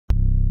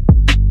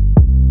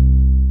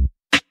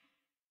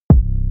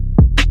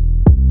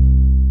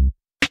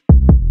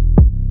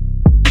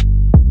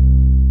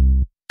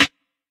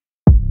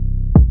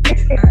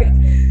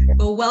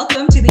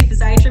welcome to the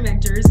Physiatry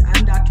Mentors.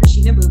 I'm Dr.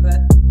 Sheena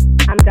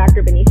Bhuva. I'm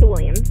Dr. Benecia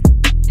Williams.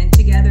 And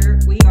together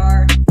we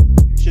are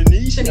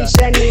Sheena.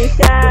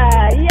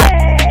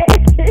 Yay!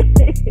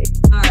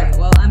 All right,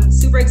 well, I'm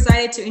super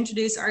excited to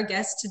introduce our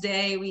guest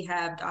today. We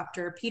have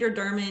Dr. Peter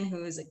Derman,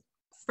 who is a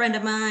friend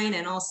of mine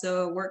and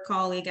also a work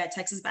colleague at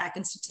Texas Back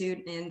Institute,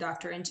 and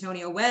Dr.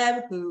 Antonio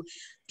Webb, who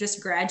just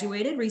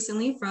graduated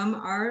recently from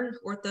our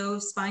ortho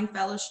spine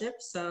fellowship.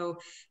 So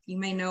you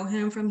may know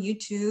him from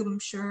YouTube. I'm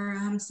sure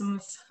some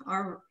of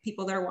our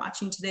people that are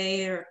watching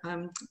today are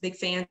big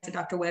fans of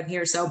Dr. Webb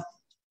here. So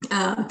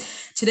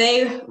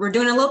today we're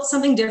doing a little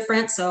something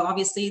different. So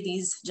obviously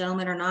these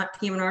gentlemen are not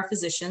PM&R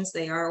physicians,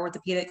 they are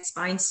orthopedic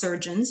spine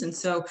surgeons. And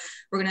so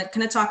we're going to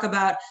kind of talk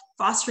about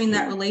fostering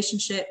that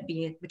relationship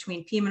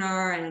between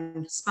PM&R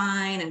and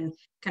spine, and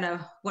kind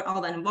of what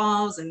all that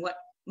involves and what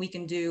we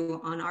can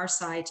do on our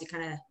side to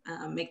kind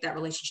of make that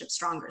relationship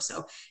stronger.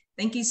 So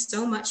thank you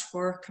so much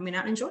for coming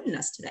out and joining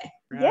us today.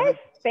 Yes,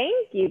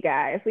 thank you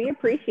guys. We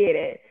appreciate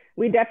it.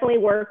 We definitely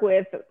work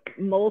with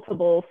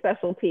multiple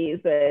specialties,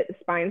 but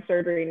spine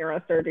surgery,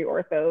 neurosurgery,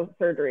 ortho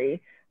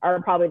surgery are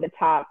probably the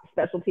top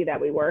specialty that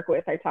we work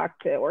with. I talk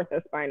to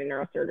ortho, spine, and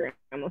neurosurgery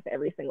almost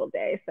every single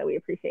day. So we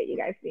appreciate you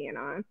guys being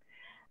on.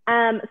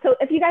 So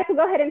if you guys will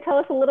go ahead and tell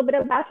us a little bit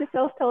about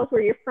yourselves, tell us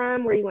where you're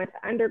from, where you went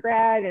to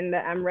undergrad, and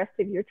the rest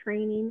of your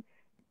training.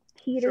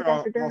 Peter, Sure,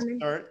 Dr.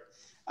 Derman. I'll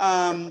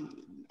start.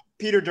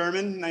 Peter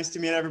Derman, nice to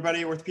meet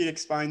everybody, orthopedic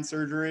spine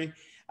surgery.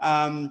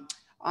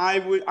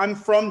 I'm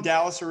from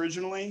Dallas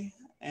originally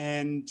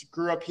and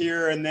grew up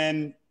here, and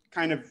then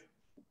kind of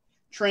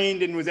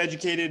trained and was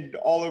educated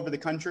all over the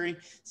country.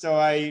 So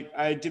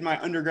I did my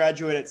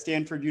undergraduate at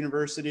Stanford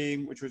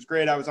University, which was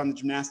great. I was on the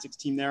gymnastics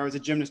team there. I was a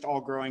gymnast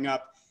all growing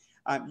up.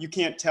 You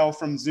can't tell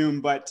from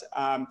Zoom, but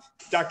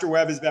Dr.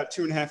 Webb is about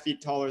 2.5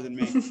 feet taller than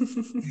me.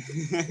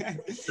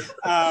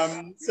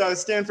 So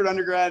Stanford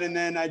undergrad, and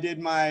then I did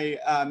my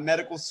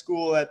medical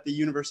school at the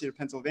University of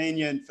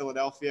Pennsylvania in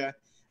Philadelphia,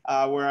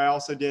 where I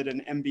also did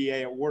an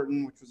MBA at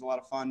Wharton, which was a lot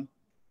of fun.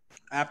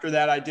 After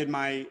that, I did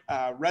my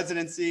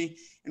residency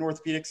in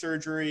orthopedic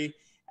surgery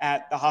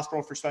at the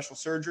Hospital for Special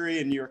Surgery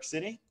in New York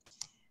City.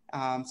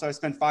 So I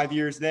spent 5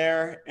 years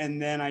there,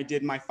 and then I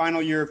did my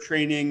final year of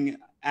training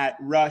at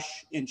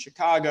Rush in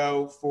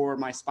Chicago for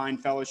my spine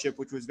fellowship,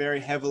 which was very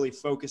heavily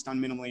focused on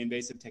minimally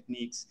invasive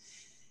techniques.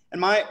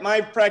 And my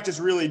practice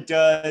really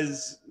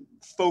does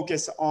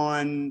focus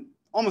on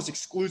almost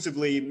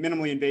exclusively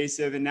minimally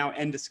invasive and now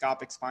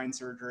endoscopic spine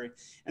surgery.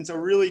 And so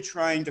really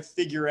trying to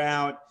figure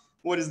out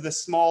what is the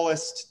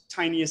smallest,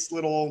 tiniest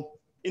little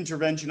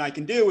intervention I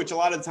can do, which a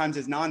lot of times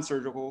is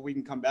non-surgical. We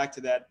can come back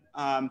to that.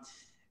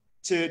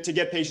 To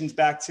get patients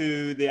back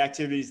to the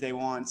activities they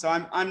want. So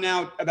I'm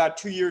now about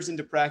 2 years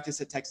into practice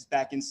at Texas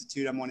Back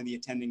Institute. I'm one of the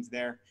attendings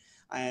there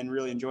and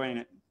really enjoying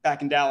it.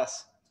 Back in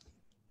Dallas.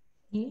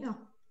 Yeah.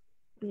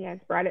 Yeah,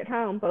 it's brought it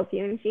home, both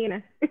you and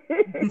Sheena.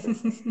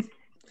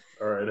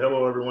 All right.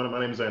 Hello, everyone. My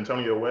name is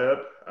Antonio Webb.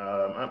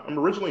 I'm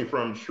originally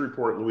from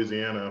Shreveport,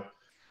 Louisiana.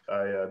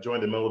 I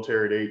joined the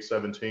military at age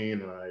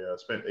 17, and I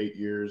spent 8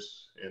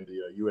 years in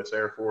the U.S.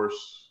 Air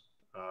Force.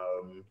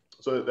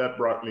 So that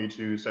brought me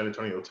to San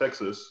Antonio,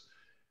 Texas,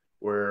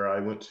 where I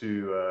went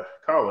to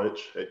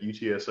college at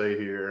UTSA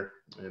here.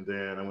 And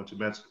then I went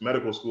to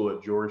medical school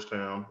at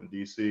Georgetown in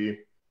DC,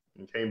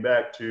 and came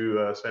back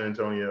to San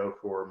Antonio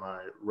for my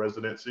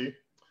residency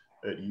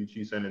at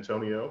UT San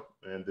Antonio,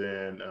 and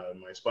then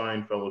my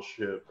spine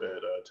fellowship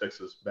at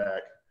Texas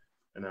Back.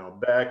 And now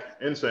back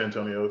in San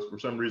Antonio, for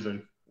some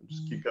reason, I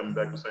just keep coming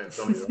back to San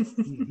Antonio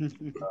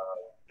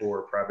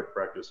for private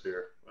practice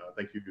here.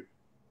 Thank you,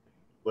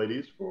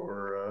 ladies,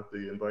 for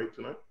the invite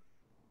tonight.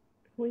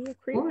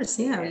 Of course,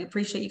 yeah, we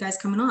appreciate you guys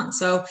coming on.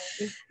 So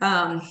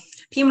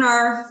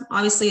PM&R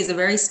obviously is a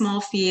very small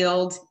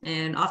field,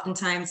 and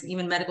oftentimes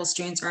even medical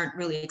students aren't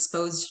really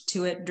exposed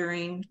to it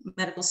during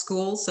medical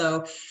school.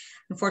 So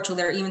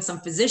unfortunately, there are even some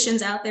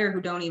physicians out there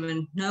who don't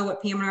even know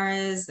what PM&R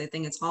is. They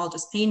think it's all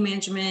just pain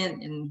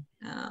management and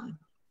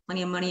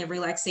plenty of money of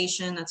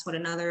relaxation. That's what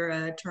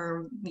another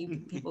term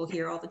people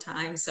hear all the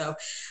time. So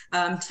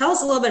tell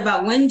us a little bit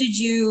about, when did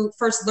you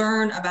first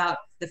learn about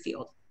the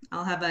field?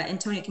 I'll have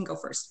Antonio can go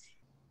first.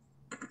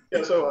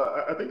 Yeah,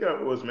 so I think I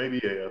was maybe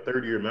a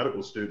third-year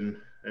medical student,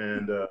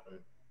 and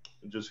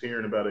just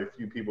hearing about a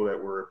few people that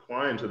were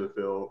applying to the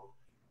field,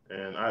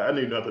 and I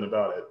knew nothing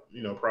about it,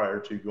 prior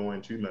to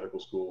going to medical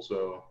school.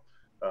 So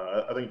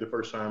I think the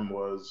first time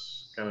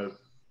was kind of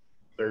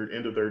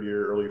end of third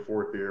year, early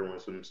fourth year, when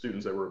some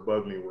students that were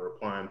above me were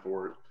applying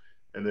for it.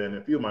 And then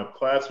a few of my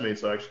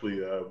classmates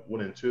actually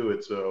went into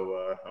it.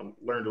 So I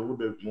learned a little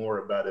bit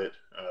more about it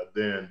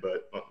then.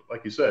 But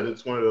like you said,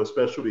 it's one of those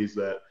specialties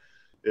that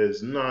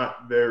is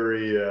not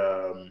very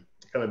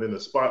kind of in the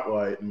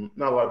spotlight, and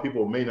not a lot of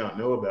people may not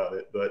know about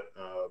it, but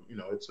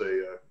it's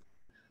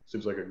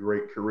seems like a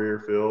great career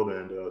field,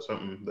 and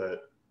something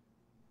that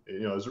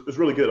it's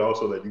really good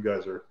also that you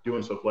guys are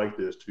doing stuff like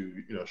this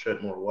to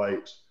shed more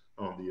light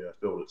on the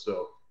field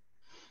itself.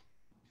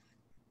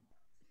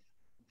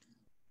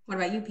 What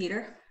about you,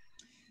 Peter?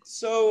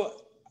 So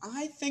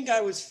I think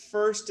I was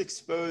first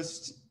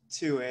exposed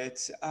to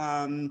it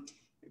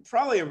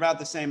probably about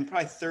the same,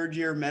 probably third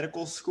year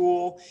medical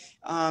school.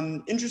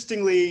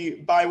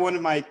 Interestingly, by one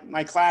of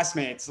my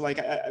classmates.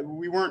 Like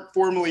we weren't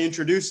formally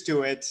introduced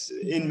to it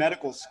in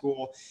medical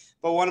school,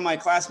 but one of my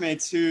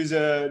classmates who's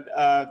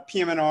a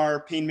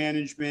PM&R, pain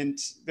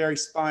management, very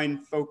spine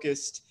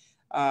focused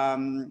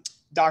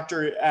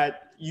doctor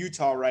at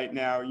Utah right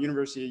now,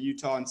 University of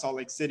Utah in Salt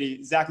Lake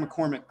City. Zach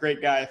McCormick,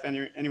 great guy if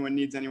anyone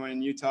needs anyone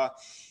in Utah.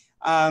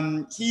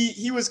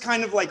 He was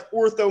kind of like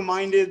ortho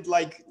minded,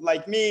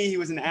 like me. He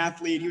was an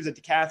athlete. He was a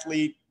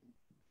decathlete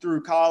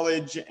through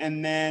college,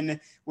 and then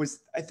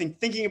was, I think,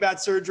 thinking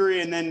about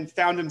surgery, and then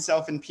found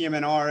himself in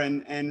PM&R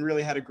and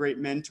really had a great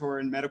mentor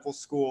in medical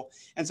school.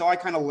 And so I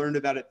kind of learned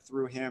about it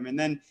through him. And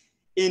then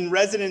in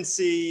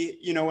residency,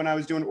 you know, when I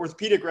was doing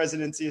orthopedic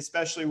residency,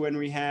 especially when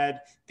we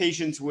had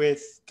patients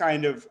with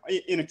kind of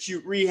in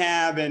acute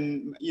rehab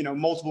and, you know,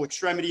 multiple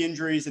extremity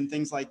injuries and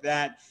things like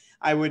that,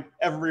 I would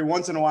every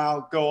once in a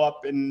while go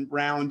up and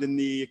round in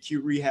the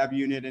acute rehab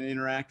unit and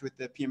interact with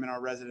the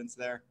PM&R residents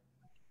there.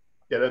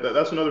 Yeah,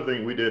 that's another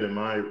thing we did in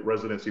my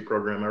residency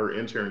program. Our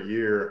intern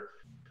year,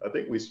 I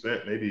think we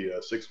spent maybe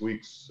 6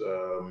 weeks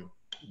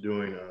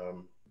doing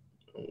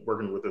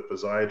working with a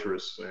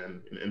physiatrist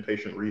and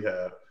inpatient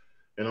rehab.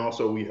 And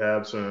also we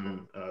have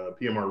some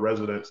PMR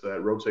residents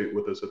that rotate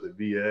with us at the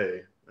VA,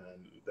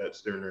 and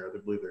that's during their, I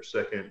believe, their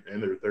second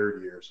and their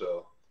third year.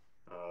 So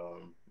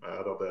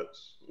I thought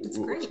that's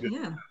great. good.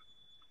 Yeah.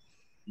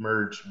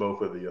 Merge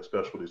both of the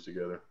specialties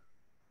together.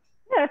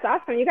 Yeah,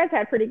 that's awesome. You guys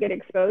had pretty good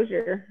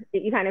exposure.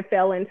 You kind of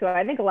fell into it.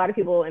 I think a lot of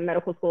people in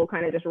medical school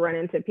kind of just run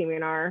into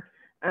PM&R.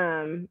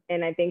 And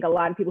I think a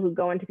lot of people who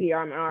go into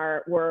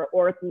PM&R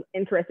were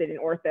interested in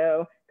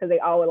ortho because they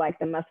all would like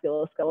the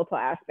musculoskeletal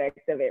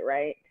aspects of it,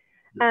 right?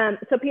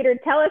 So Peter,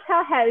 tell us,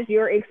 how has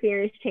your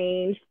experience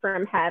changed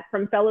from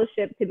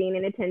fellowship to being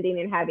an attending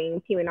and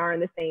having PM&R in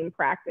the same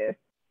practice?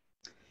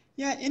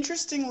 Yeah,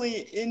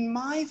 interestingly, in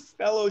my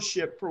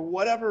fellowship, for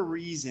whatever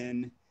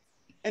reason,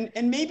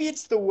 and maybe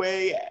it's the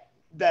way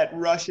that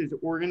Rush is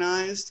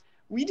organized,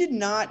 we did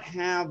not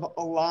have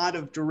a lot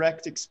of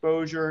direct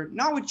exposure,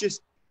 not with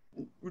just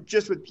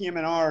with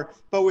PM&R,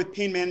 but with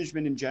pain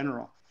management in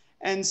general.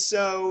 And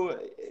so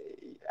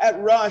at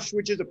Rush,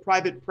 which is a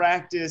private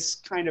practice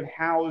kind of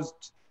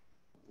housed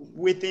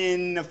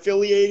within,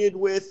 affiliated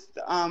with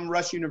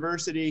Rush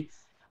University,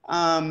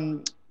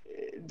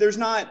 there's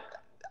not,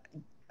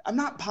 I'm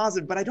not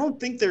positive, but I don't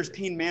think there's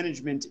pain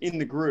management in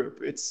the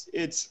group.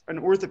 It's an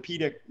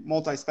orthopedic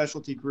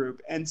multi-specialty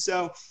group. And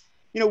so,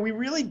 you know, we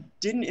really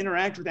didn't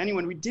interact with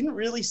anyone. We didn't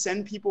really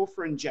send people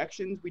for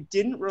injections. We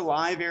didn't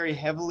rely very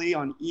heavily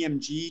on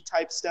EMG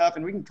type stuff,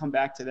 and we can come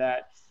back to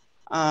that.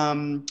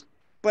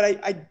 But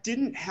I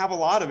didn't have a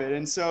lot of it.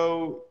 And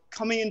so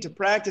coming into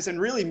practice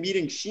and really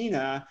meeting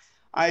Sheena,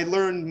 I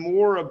learned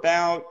more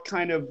about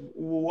kind of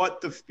what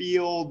the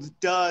field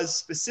does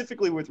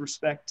specifically with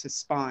respect to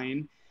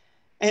spine.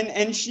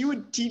 And she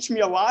would teach me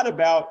a lot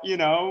about, you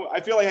know,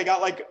 I feel like I got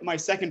like my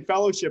second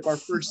fellowship, our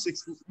first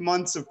 6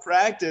 months of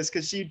practice,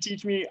 because she'd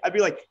teach me, I'd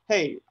be like,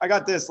 hey, I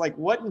got this, like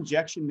what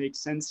injection makes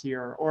sense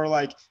here? Or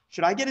like,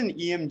 should I get an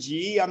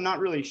EMG? I'm not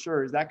really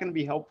sure. Is that going to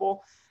be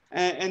helpful?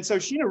 And so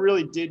Sheena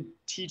really did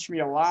teach me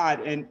a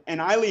lot. And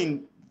I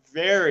lean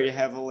very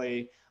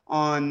heavily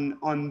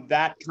on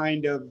that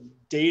kind of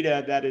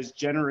data that is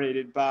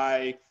generated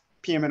by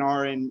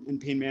PM&R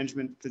and pain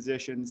management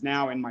physicians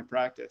now in my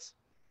practice.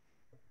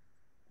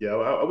 Yeah,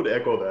 I would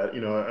echo that.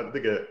 You know, I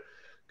think a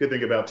good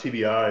thing about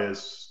TBI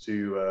is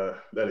to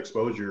that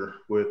exposure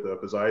with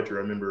physiatry. I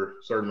remember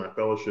starting my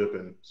fellowship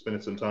and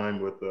spending some time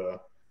with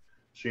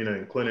Sheena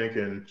in clinic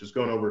and just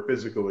going over a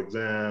physical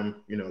exam,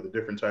 you know, the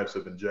different types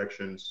of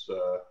injections.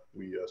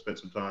 We spent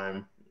some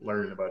time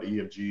learning about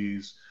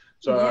EMGs.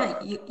 So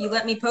yeah, you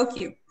let me poke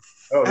you.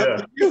 Oh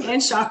yeah,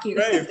 and shock you.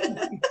 I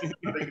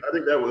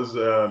think that was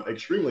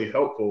extremely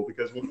helpful,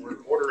 because when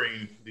we're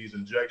ordering these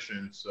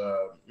injections,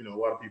 you know, a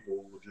lot of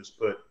people will just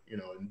put, you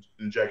know,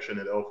 injection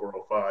at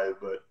L405,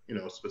 but, you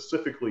know,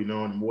 specifically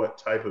knowing what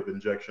type of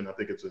injection, I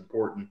think it's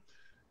important.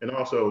 And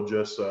also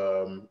just,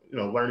 you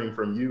know, learning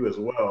from you as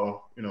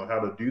well, you know, how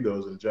to do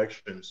those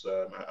injections.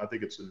 I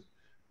think it's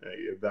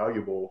a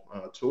valuable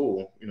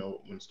tool, you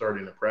know, when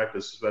starting a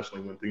practice,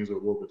 especially when things are a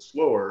little bit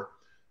slower.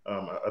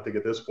 I think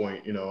at this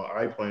point, you know,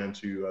 I plan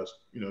to,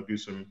 you know, do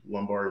some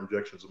lumbar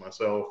injections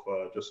myself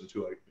just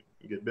until I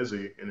get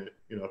busy. And,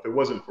 you know, if it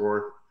wasn't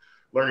for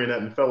learning that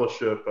in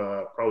fellowship,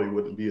 probably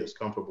wouldn't be as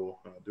comfortable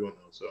doing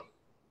those.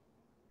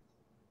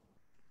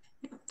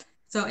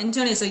 So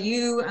Antonio, so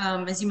you,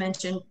 as you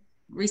mentioned,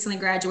 recently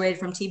graduated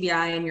from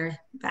TBI and you're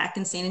back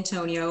in San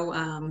Antonio.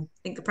 I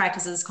think the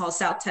practice is called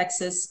South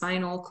Texas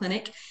Spinal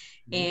Clinic.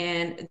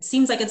 And it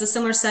seems like it's a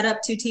similar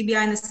setup to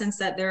TBI in the sense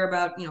that there are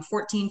about, you know,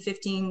 14,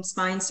 15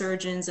 spine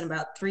surgeons and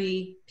about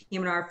 3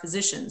 PM&R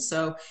physicians.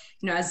 So,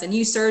 you know, as a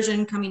new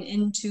surgeon coming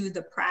into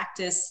the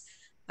practice,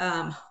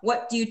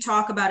 what do you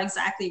talk about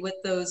exactly with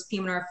those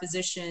PM&R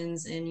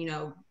physicians and, you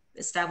know,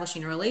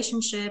 establishing a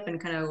relationship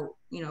and kind of,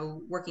 you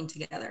know, working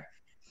together?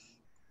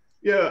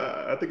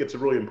 Yeah, I think it's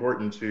really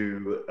important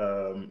to,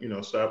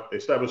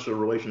 establish a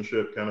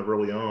relationship kind of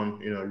early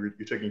on. You're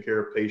taking care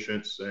of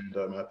patients, and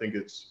I think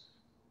it's,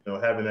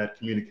 having that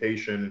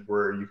communication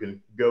where you can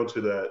go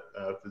to that,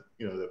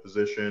 the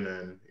physician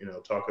and,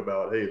 talk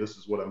about, hey, this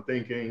is what I'm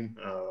thinking.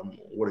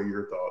 What are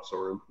your thoughts?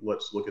 Or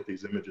let's look at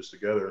these images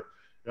together.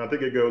 And I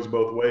think it goes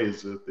both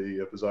ways. If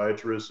the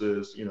physiatrist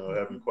is,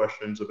 having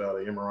questions about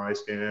an MRI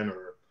scan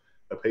or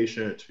a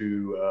patient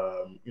who,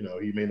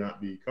 he may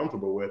not be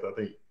comfortable with, I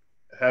think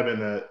having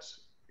that,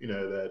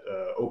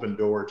 open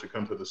door to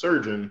come to the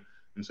surgeon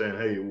and saying,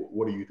 hey,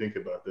 what do you think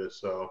about this?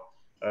 So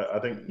I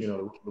think,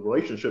 the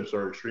relationships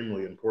are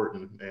extremely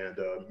important, and,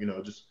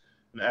 just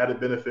an added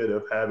benefit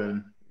of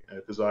having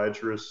a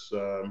physiatrist,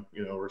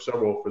 or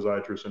several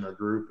physiatrists in our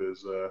group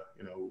is,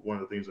 one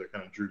of the things that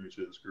kind of drew me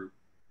to this group.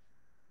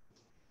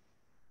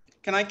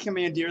 Can I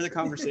commandeer the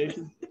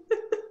conversation?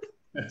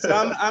 So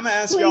I'm going to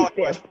ask y'all a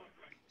question.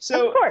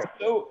 So,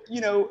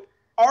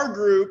 our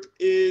group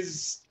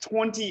is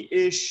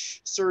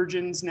 20-ish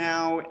surgeons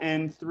now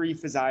and 3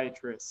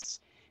 physiatrists.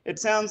 It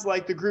sounds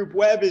like the group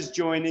Webb is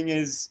joining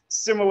is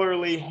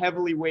similarly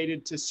heavily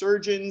weighted to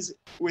surgeons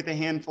with a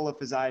handful of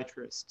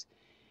physiatrists.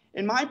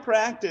 In my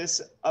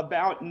practice,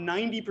 about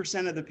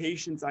 90% of the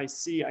patients I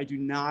see, I do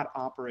not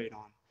operate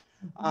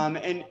on.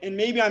 And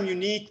maybe I'm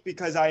unique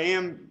because I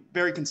am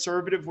very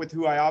conservative with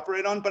who I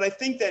operate on, but I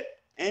think that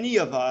any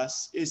of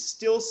us is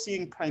still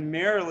seeing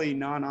primarily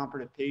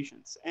non-operative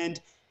patients.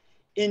 And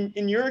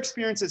in your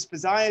experience as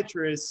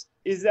physiatrists,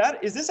 is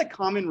this a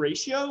common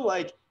ratio?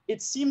 Like,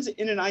 it seems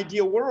in an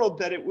ideal world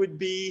that it would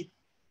be,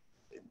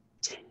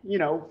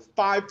 5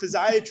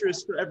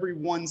 physiatrists for every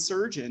 1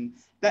 surgeon.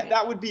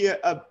 That would be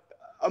a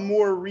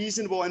more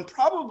reasonable and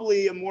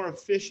probably a more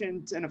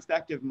efficient and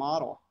effective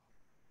model.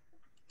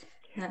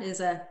 That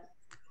is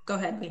go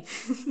ahead, me.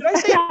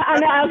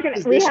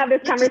 We have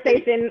this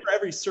conversation. For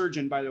every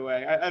surgeon, by the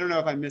way. I don't know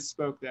if I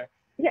misspoke there.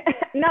 Yeah,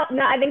 no,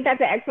 I think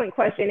that's an excellent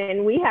question.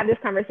 And we have this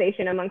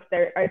conversation amongst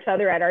each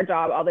other at our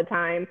job all the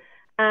time.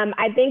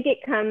 I think it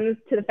comes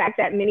to the fact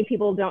that many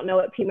people don't know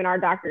what PM&R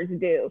doctors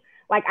do.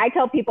 Like, I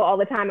tell people all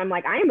the time, I'm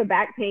like, I am a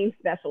back pain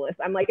specialist.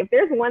 I'm like, if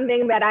there's one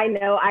thing that I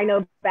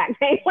know back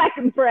pain like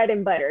bread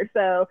and butter.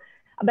 So,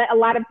 but a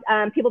lot of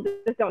people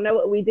just don't know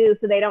what we do.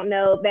 So they don't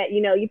know that,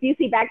 if you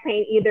see back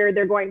pain, either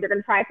they're going to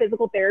try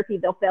physical therapy,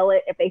 they'll fail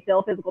it. If they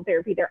fail physical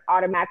therapy, they're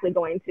automatically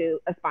going to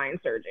a spine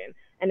surgeon.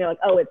 And they're like,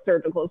 oh, it's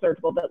surgical.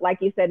 But like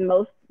you said,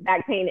 most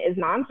back pain is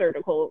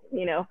non-surgical,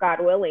 God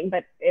willing.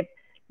 But if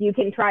you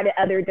can try the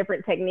other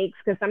different techniques,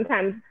 because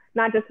sometimes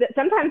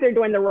they're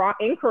doing the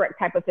incorrect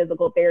type of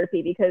physical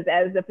therapy, because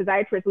as a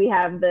physiatrist,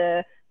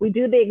 we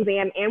do the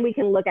exam and we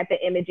can look at the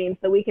imaging,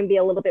 so we can be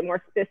a little bit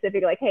more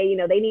specific, like, hey,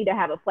 they need to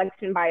have a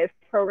flexion bias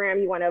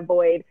program. You want to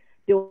avoid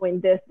doing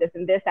this,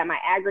 and this that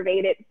might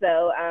aggravate it.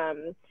 So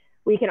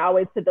we can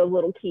always put those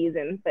little keys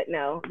in, but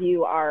no,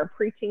 you are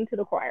preaching to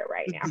the choir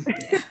right now.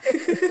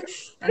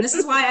 And this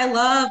is why I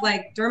love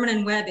Derman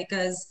and Webb,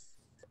 because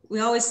we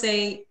always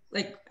say,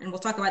 and we'll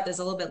talk about this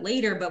a little bit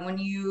later, but when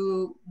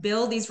you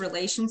build these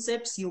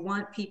relationships, you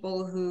want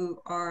people who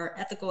are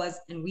ethical,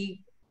 and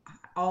we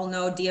all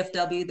know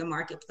DFW, the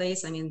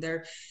marketplace. I mean,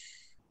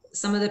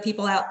 some of the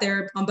people out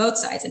there on both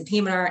sides, and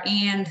PM&R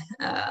and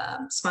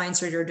spine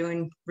surgery, are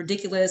doing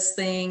ridiculous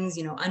things,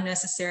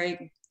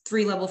 unnecessary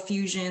 3-level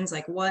fusions,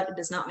 what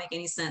does not make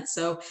any sense.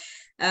 So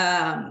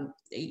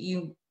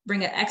you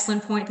bring an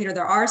excellent point, Peter.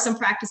 There are some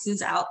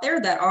practices out there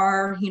that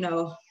are,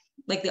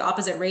 the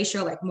opposite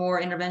ratio, more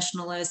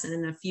interventionalists and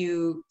then a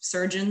few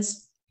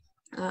surgeons.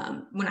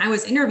 When I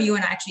was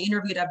interviewing, I actually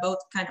interviewed at both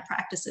kind of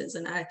practices.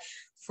 And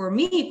for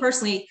me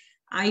personally,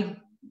 I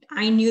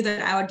knew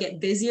that I would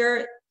get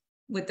busier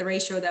with the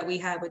ratio that we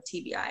had with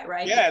TBI,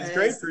 right? Yeah, it's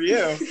great for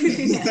you.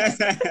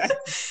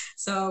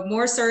 So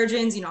more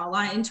surgeons, a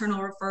lot of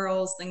internal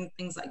referrals,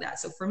 things like that.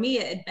 So for me,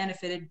 it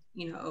benefited,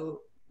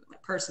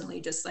 personally,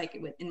 just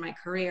in my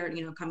career,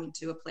 coming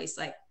to a place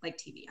like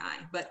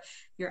TBI. But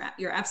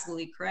you're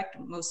absolutely correct.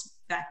 Most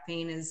back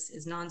pain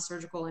is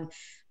non-surgical. And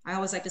I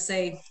always like to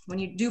say, when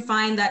you do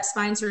find that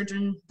spine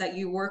surgeon that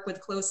you work with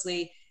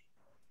closely,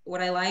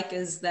 what I like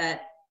is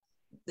that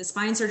the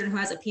spine surgeon who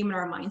has a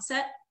PM&R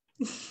mindset,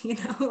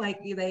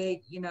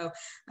 they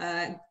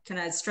kind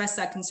of stress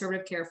that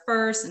conservative care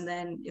first, and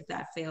then if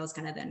that fails,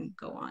 kind of then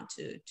go on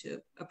to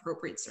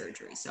appropriate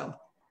surgery. So.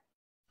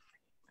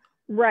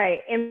 Right.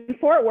 In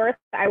Fort Worth,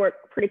 I work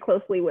pretty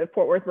closely with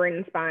Fort Worth Brain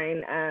and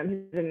Spine.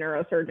 He's a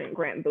neurosurgeon,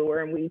 Grant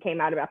Bhuva, and we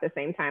came out about the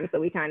same time. So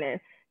we kind of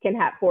can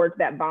forge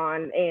that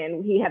bond,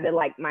 and he had the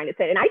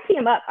mindset. And I tee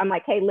him up. I'm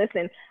like, hey,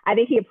 listen, I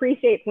think he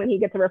appreciates when he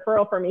gets a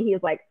referral from me.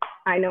 He's like,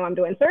 I know I'm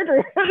doing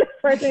surgery on this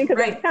person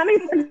because it's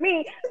coming from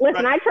me.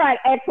 Listen, I tried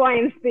X, Y,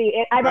 and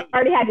Z. I've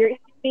already had your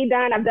ECG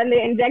done. I've done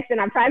the injection.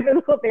 I've tried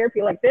physical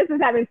therapy. This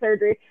is having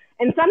surgery.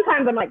 And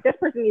sometimes I'm like, this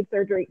person needs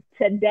surgery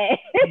today.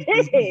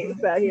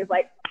 So he's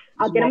like,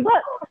 I'll get him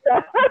booked.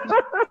 So,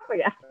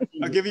 yeah.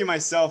 I'll give you my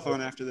cell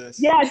phone after this.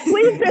 Yes,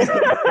 please do.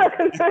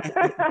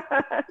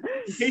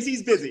 In case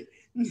he's busy.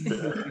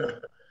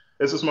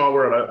 It's a small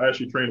world. I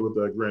actually trained with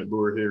Grant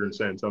Bhuva here in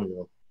San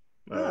Antonio.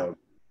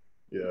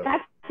 Yeah.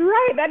 That's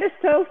right. That is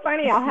so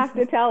funny. I'll have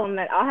to tell him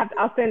that.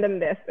 I'll send him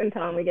this and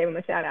tell him we gave him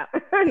a shout out.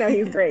 I know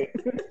he's great.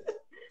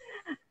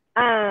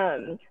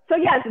 So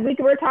yes,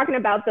 we're talking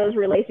about those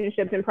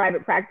relationships in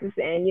private practice,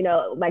 and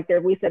like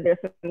we said, there's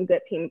some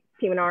good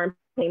PM&R and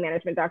pain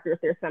management doctors.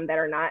 There's some that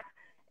are not,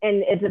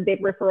 and it's a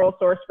big referral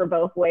source for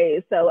both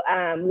ways. So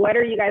what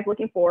are you guys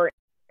looking for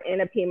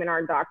in a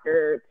PM&R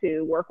doctor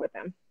to work with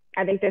them?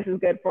 I think this is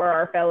good for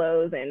our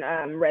fellows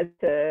and res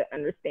to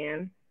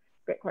understand.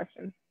 Great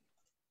question.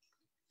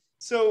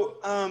 So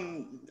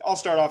I'll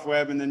start off,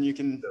 Webb, and then you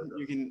can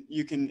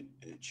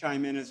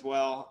chime in as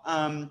well.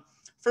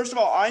 First of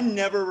all, I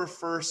never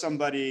refer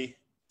somebody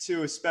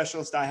to a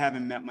specialist I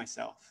haven't met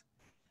myself.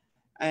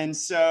 And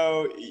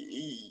so,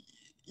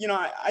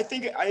 I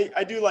think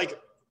I do like,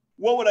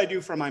 what would I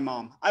do for my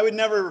mom? I would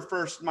never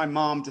refer my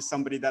mom to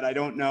somebody that I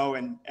don't know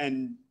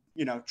and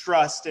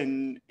trust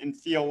and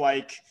feel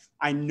like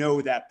I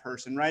know that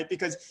person, right?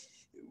 Because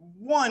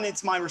one,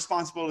 it's my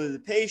responsibility to the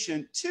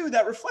patient. Two,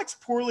 that reflects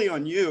poorly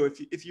on you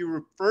if you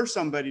refer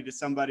somebody to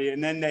somebody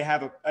and then they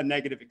have a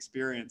negative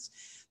experience.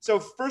 So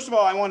first of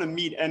all, I want to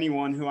meet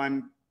anyone who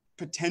I'm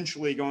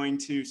potentially going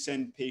to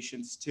send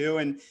patients to.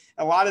 And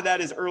a lot of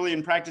that is early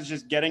in practice,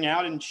 just getting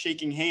out and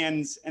shaking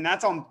hands. And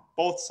that's on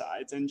both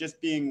sides, and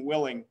just being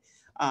willing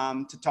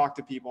to talk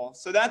to people.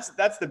 So that's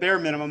the bare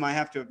minimum. I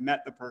have to have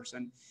met the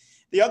person.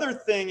 The other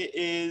thing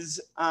is,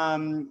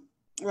 I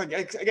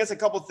guess a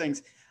couple of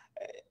things.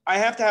 I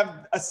have to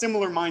have a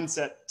similar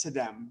mindset to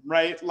them,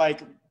 right?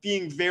 Like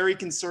being very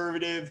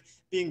conservative,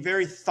 being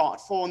very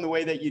thoughtful in the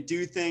way that you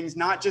do things,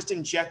 not just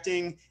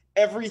injecting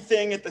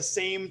everything at the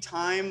same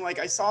time. Like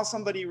I saw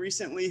somebody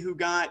recently who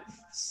got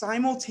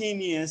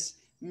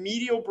simultaneous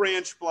medial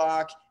branch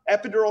block,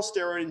 epidural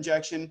steroid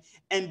injection,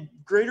 and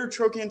greater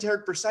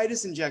trochanteric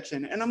bursitis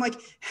injection. And I'm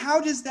like, how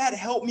does that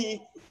help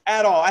me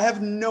at all? I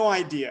have no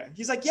idea.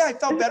 He's like, yeah, I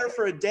felt better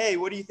for a day.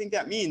 What do you think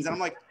that means? And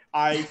I'm like,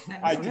 I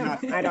do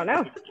not. I don't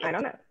know.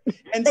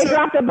 And they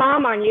dropped a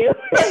bomb on you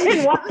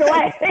and walked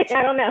away. I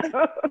don't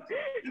know.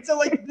 And so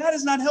like, that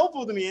is not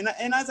helpful to me.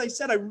 And as I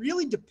said, I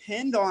really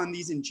depend on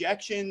these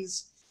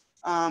injections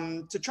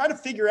to try to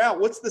figure out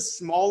what's the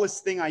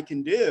smallest thing I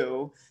can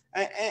do.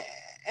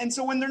 And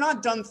so when they're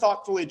not done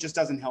thoughtfully, it just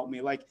doesn't help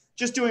me. Like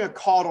just doing a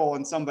caudal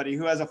on somebody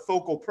who has a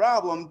focal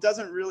problem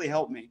doesn't really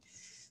help me.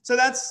 So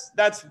that's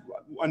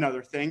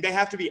another thing. They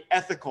have to be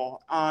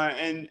ethical.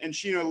 And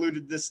Sheena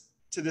alluded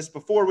to this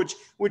before,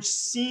 which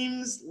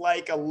seems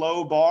like a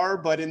low bar,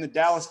 but in the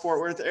Dallas-Fort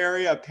Worth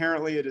area,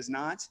 apparently it is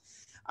not.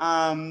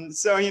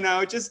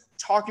 So, just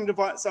talking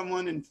to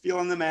someone and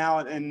feeling them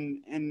out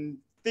and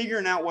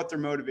figuring out what their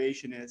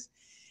motivation is.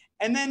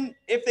 And then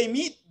if they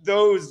meet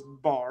those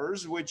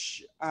bars,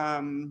 which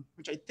I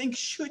think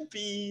should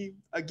be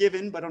a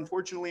given, but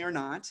unfortunately are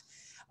not,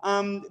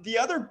 the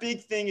other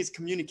big thing is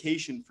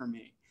communication for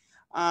me.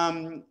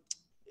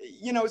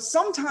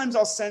 Sometimes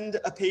I'll send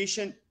a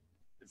patient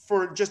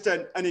for just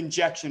an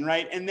injection,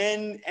 right? And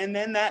then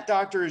that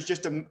doctor is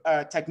just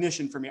a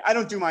technician for me. I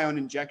don't do my own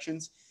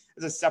injections.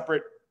 It's a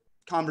separate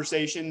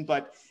conversation,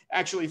 but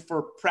actually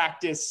for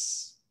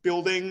practice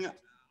building,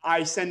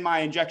 I send my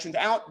injections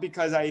out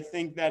because I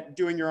think that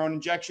doing your own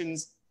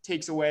injections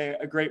takes away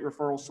a great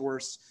referral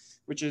source,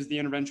 which is the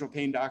interventional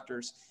pain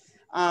doctors.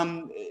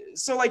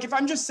 So like if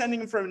I'm just sending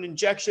them for an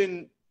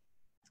injection,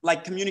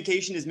 like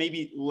communication is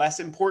maybe less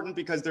important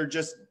because they're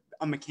just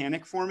a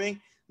mechanic for me.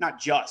 Not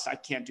just, I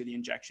can't do the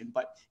injection,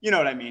 but you know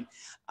what I mean.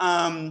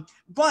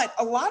 But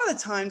a lot of the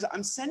times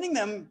I'm sending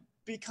them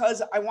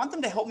because I want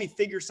them to help me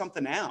figure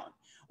something out,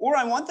 or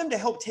I want them to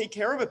help take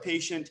care of a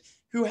patient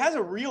who has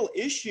a real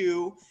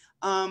issue,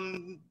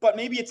 but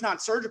maybe it's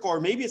not surgical, or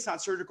maybe it's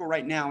not surgical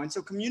right now. And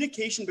so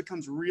communication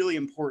becomes really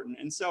important.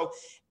 And so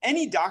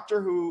any doctor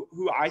who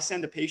I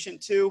send a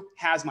patient to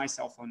has my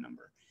cell phone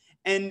number.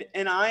 And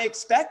I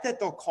expect that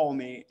they'll call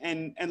me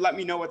and let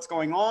me know what's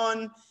going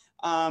on.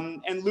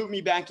 And loop me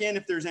back in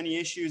if there's any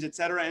issues, et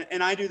cetera.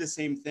 And I do the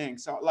same thing.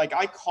 So like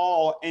I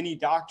call any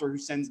doctor who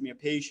sends me a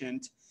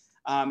patient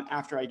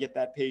after I get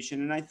that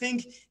patient. And I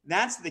think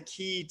that's the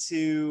key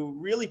to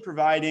really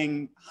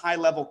providing high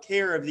level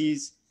care of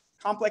these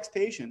complex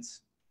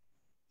patients.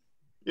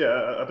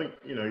 Yeah, I think,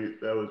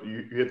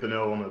 you hit the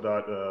nail on the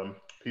dot,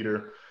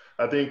 Peter.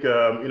 I think,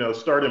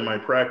 starting my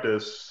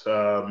practice,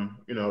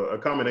 a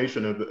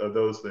combination of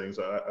those things.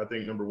 I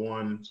think number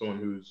one, someone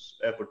who's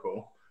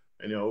ethical.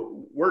 And,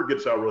 word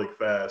gets out really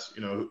fast,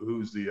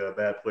 who's the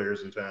bad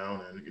players in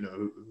town, and,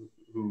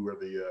 who are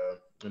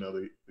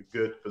the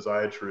good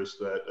physiatrists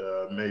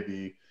that may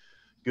be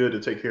good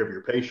to take care of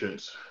your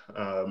patients.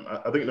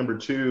 I think number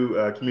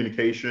two,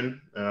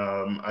 communication.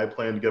 I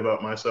plan to give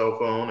up my cell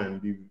phone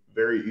and be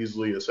very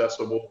easily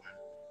accessible.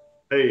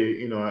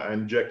 Hey, I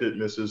injected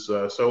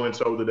Mrs.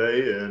 So-and-so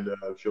today, and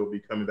she'll be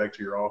coming back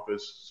to your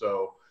office.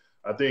 So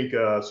I think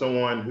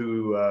someone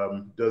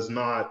who does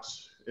not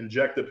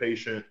inject the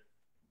patient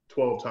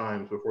 12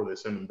 times before they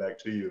send them back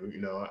to you.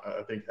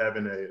 I think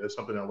having that's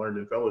something I learned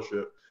in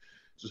fellowship,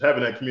 just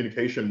having that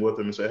communication with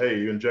them and say, hey,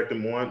 you inject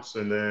them once,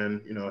 and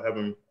then, have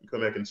them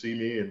come back and see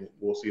me, and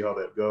we'll see how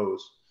that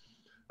goes.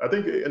 I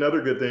think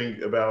another good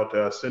thing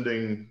about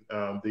sending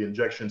the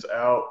injections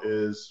out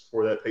is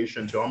for that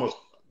patient to almost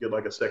get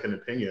like a second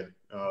opinion.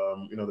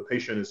 The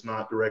patient is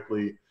not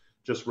directly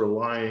just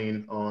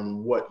relying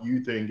on what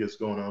you think is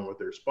going on with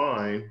their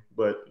spine,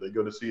 but they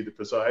go to see the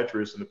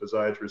physiatrist, and the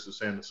physiatrist is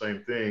saying the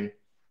same thing.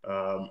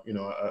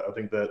 I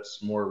think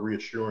that's more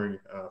reassuring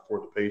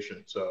for the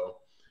patient. So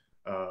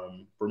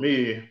for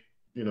me,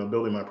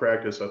 building my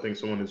practice, I think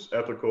someone who's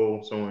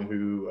ethical, someone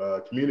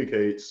who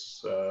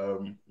communicates,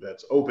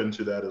 that's open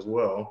to that as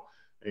well,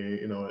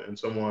 and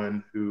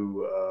someone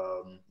who,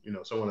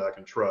 someone that I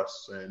can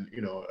trust. And,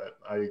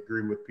 I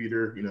agree with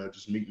Peter,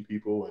 just meeting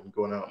people and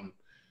going out and,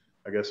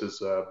 I guess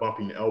it's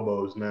bumping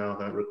elbows now,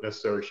 not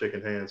necessarily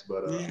shaking hands,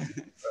 but I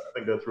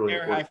think that's really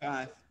important. High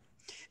five.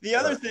 The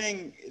other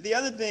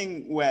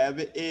thing, Webb,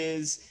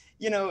 is,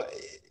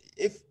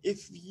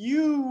 if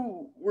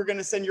you were going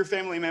to send your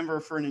family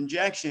member for an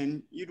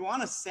injection, you'd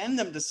want to send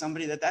them to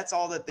somebody that's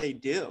all that they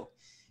do.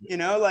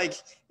 Like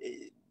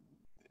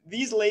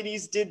these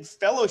ladies did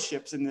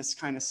fellowships in this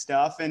kind of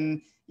stuff,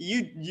 and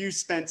you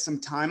spent some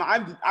time.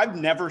 I've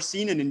never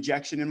seen an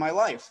injection in my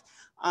life.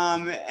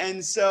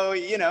 And so,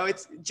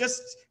 it's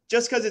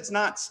just because it's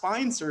not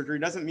spine surgery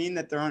doesn't mean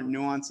that there aren't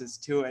nuances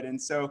to it.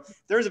 And so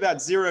there's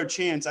about zero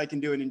chance I can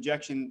do an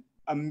injection,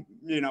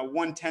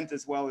 1/10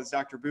 as well as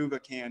Dr.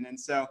 Bhuva can. And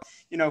so,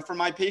 for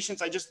my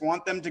patients, I just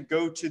want them to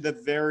go to the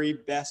very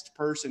best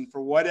person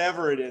for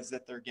whatever it is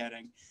that they're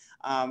getting,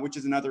 which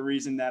is another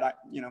reason that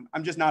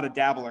I'm just not a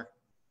dabbler.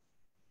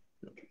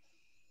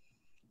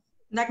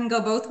 That can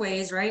go both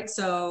ways, right?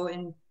 So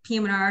in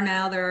PM&R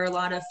now, there are a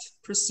lot of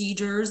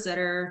procedures that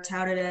are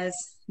touted as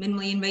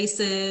minimally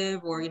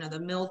invasive, or, the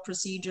milled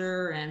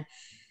procedure. And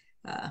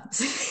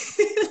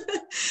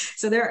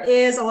so there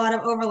is a lot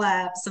of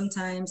overlap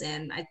sometimes,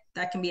 and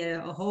that can be a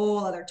whole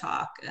other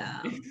talk.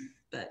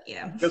 But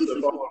yeah. Just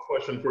a follow-up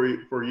question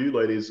for you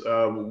ladies.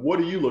 What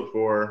do you look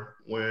for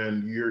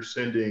when you're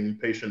sending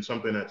patients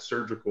something that's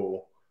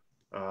surgical?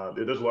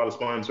 There's a lot of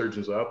spine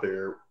surgeons out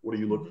there. What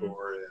do you look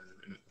for,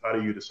 and how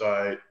do you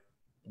decide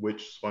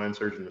which spine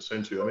surgeon to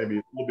send to? Maybe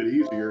it's a little bit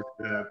easier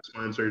to have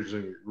spine surgeons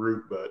in your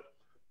group, but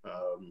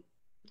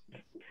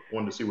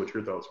wanted to see what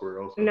your thoughts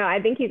were also. No,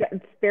 I think it's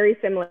very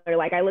similar.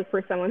 Like, I look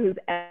for someone who's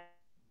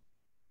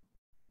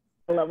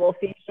level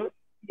fusion.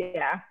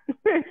 Yeah.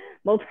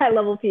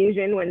 Multi-level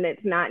fusion when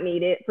it's not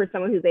needed, for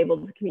someone who's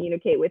able to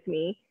communicate with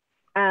me.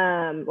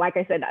 Like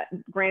I said,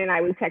 Grant and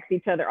I, we text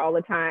each other all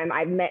the time.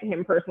 I've met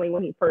him personally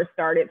when he first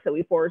started, so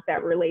we forged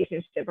that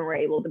relationship and we're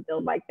able to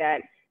build like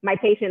that. My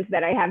patients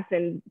that I have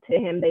sent to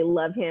him, they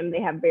love him.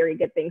 They have very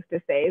good things to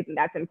say, and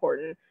that's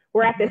important.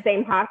 We're at the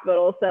same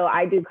hospital, so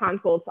I do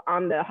consults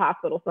on the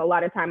hospital. So a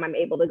lot of time I'm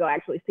able to go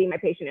actually see my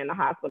patient in the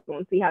hospital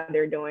and see how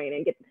they're doing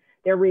and get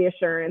their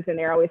reassurance. And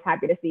they're always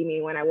happy to see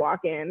me when I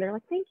walk in. They're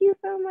like, thank you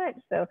so much.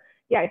 So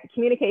yeah,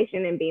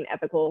 communication and being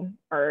ethical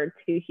are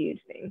two huge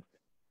things.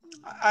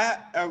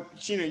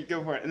 Sheena,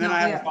 go for it. And then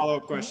I have a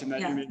follow-up question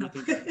that you made me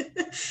think of.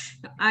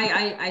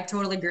 I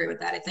totally agree with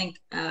that. I think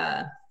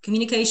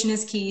communication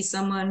is key.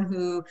 Someone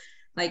who,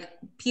 like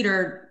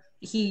Peter,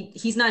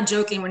 he's not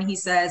joking when he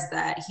says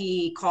that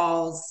he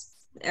calls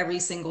every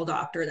single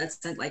doctor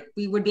that's sent. Like,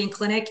 we would be in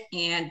clinic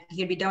and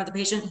he'd be done with the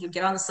patient. He would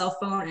get on the cell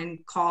phone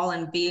and call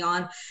and be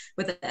on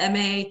with the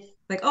MA.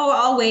 Like, oh,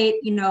 I'll wait,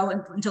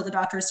 until the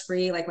doctor's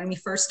free. Like, when we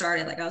first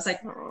started, like, I was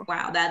like,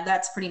 wow,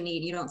 that's pretty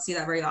neat. You don't see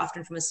that very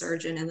often from a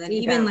surgeon. And then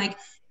even like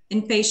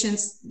in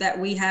patients that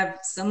we have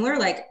similar,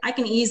 like, I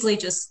can easily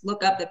just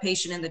look up the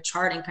patient in the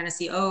chart and kind of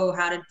see, oh,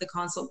 how did the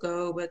consult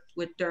go with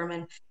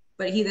Derman?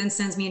 But he then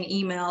sends me an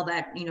email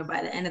that,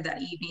 by the end of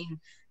that evening,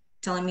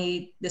 telling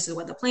me this is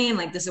what the plan,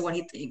 like, this is what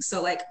he thinks.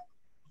 So, like,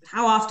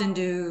 how often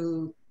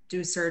do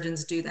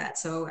surgeons do that?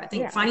 So I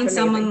think finding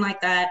someone like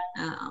that,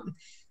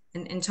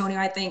 and Antonio,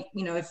 I think,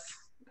 if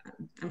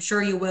I'm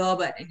sure you will,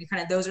 but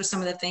kind of those are some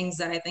of the things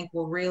that I think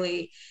will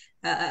really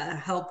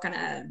help kind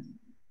of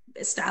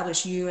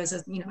establish you as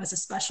a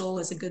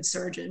as a good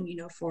surgeon,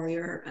 for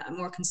your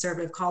more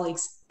conservative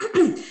colleagues.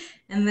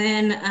 And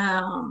then,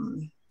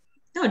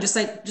 no, just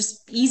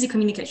easy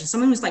communication.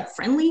 Someone who's like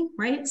friendly,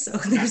 right? So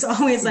there's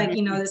always like,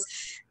 this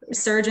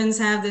surgeons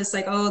have this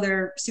like, oh,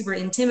 they're super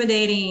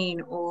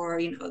intimidating,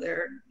 or,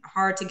 they're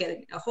hard to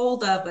get a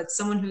hold of, but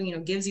someone who,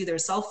 gives you their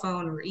cell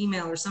phone or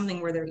email or something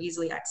where they're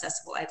easily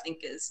accessible, I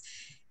think is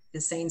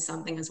saying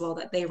something as well,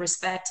 that they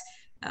respect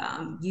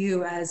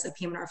you as a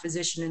PM&R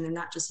physician, and they're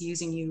not just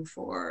using you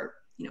for,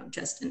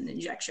 just an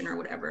injection or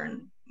whatever,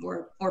 and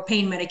or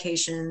pain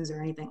medications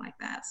or anything like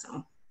that.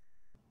 So,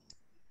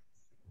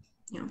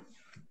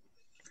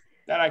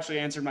 That actually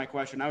answered my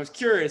question. I was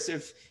curious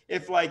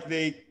if like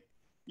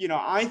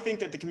I think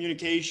that the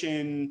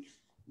communication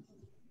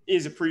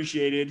is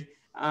appreciated.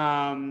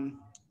 And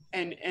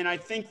I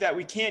think that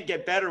we can't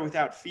get better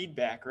without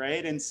feedback,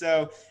 right? And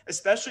so,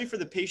 especially for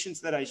the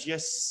patients that I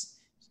just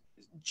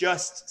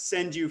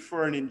send you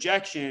for an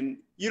injection,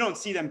 you don't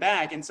see them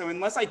back. And so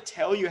unless I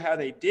tell you how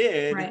they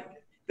did,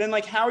 then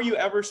like, how are you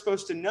ever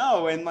supposed to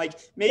know? And like,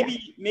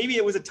 maybe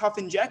it was a tough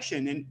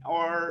injection, and,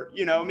 or,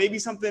 you know, maybe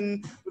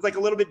something was like a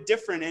little bit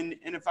different.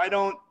 And if I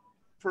don't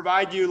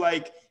provide you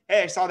like,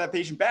 hey, I saw that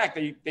patient back,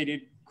 they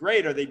did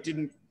great, or they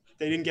didn't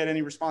get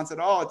any response at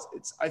all,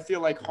 it's I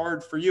feel like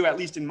hard for you, at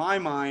least in my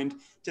mind,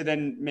 to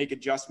then make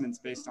adjustments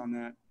based on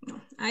that.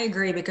 I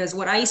agree, because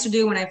what I used to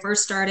do when I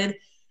first started,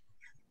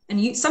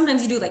 and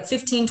sometimes you do like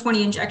 15,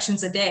 20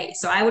 injections a day.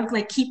 So I would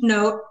like keep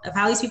note of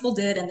how these people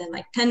did. And then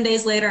like 10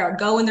 days later, I would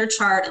go in their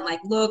chart and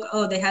like, look,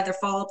 oh, they had their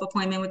follow-up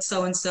appointment with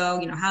so-and-so,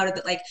 you know, how did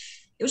it, like,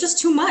 it was just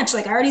too much.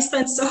 Like I already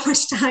spent so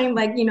much time,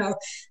 like, you know,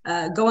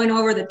 going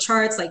over the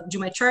charts, like do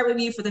my chart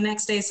review for the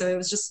next day. So it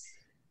was just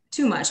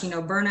too much, you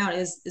know. Burnout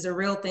is a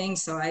real thing.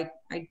 So I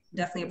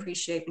definitely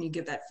appreciate when you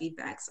give that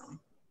feedback. So.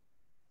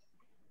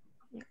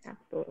 Yeah,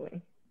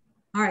 absolutely.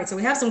 All right. So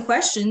we have some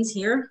questions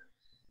here.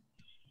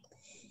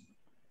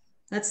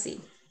 Let's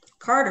see.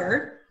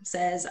 Carter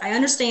says, I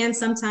understand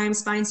sometimes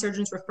spine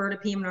surgeons refer to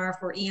PM&R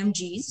for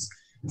EMGs.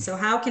 So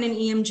how can an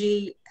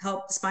EMG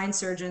help spine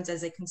surgeons as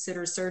they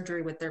consider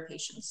surgery with their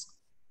patients?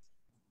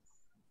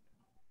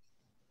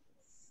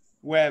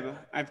 Webb,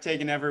 I've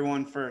taken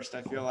everyone first.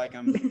 I feel like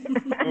I'm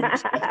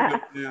it's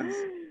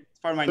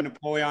part of my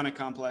Napoleonic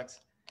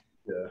complex.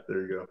 Yeah,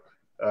 there you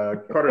go.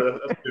 Carter,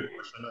 that's a good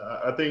question.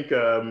 I think,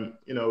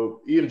 you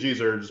know,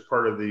 EMGs are just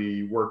part of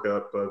the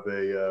workup of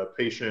a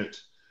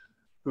patient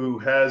who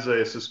has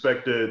a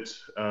suspected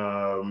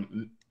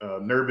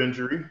nerve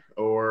injury,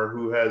 or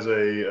who has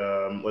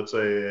a, let's say,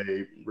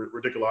 a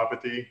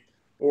radiculopathy,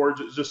 or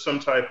just some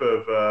type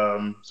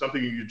of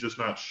something you're just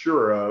not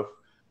sure of.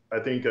 I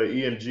think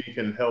EMG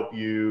can help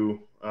you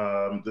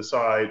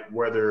decide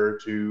whether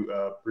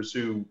to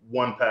pursue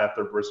one path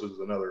or versus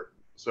another.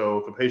 So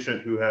if a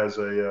patient who has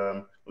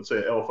a, let's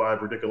say, L5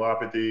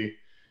 radiculopathy,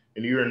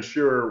 and you're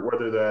unsure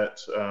whether that,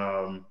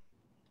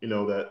 you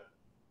know, that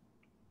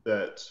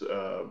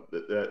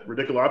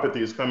radiculopathy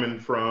is coming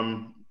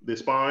from the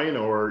spine,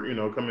 or, you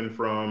know, coming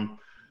from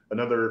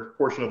another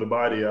portion of the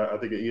body, I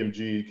think an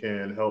EMG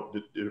can help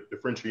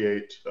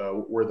differentiate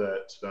where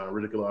that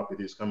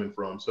radiculopathy is coming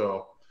from.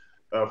 So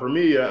for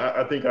me,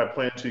 I think I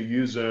plan to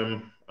use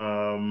them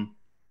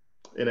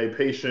in a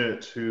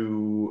patient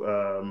who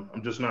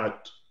I'm just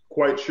not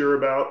quite sure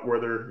about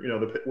whether, you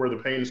know, where the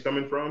pain is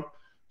coming from,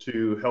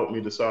 to help me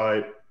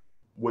decide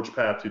which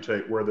path to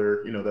take,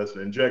 whether, you know, that's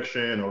an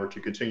injection, or to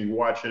continue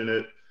watching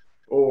it,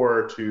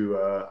 or to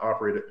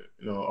operate it,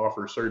 you know,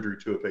 offer surgery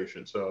to a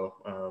patient.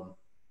 So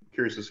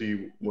curious to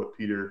see what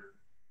Peter.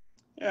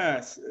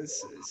 Yes,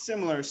 it's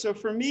similar. So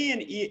for me,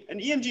 an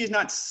EMG is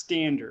not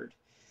standard.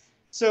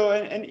 So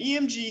an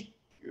EMG,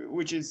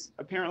 which is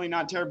apparently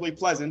not terribly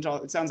pleasant,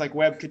 it sounds like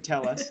Webb could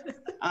tell us,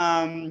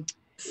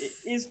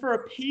 is for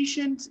a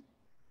patient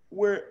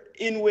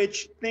in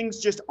which things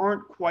just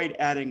aren't quite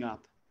adding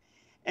up.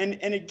 And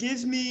it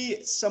gives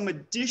me some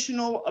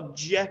additional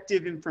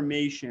objective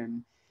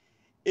information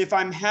if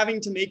I'm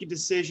having to make a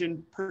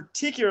decision,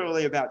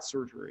 particularly about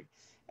surgery.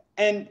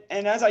 And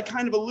as I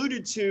kind of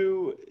alluded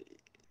to,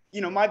 you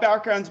know, my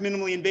background's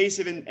minimally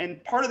invasive,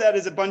 and part of that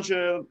is a bunch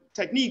of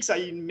techniques.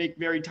 I make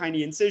very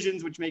tiny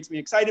incisions, which makes me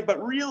excited.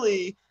 But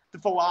really, the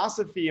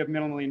philosophy of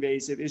minimally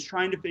invasive is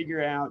trying to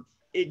figure out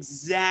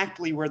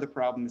exactly where the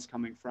problem is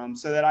coming from,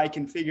 so that I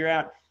can figure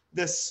out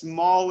the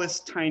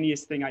smallest,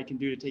 tiniest thing I can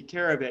do to take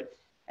care of it.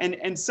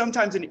 And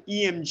sometimes an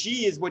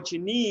EMG is what you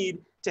need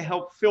to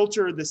help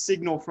filter the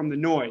signal from the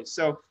noise.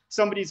 So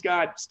somebody's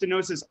got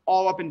stenosis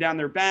all up and down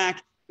their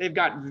back. They've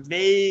got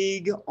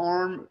vague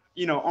arm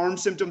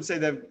symptoms.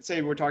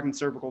 Say we're talking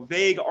cervical,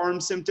 vague arm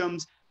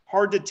symptoms,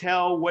 hard to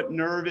tell what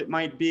nerve it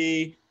might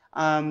be.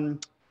 And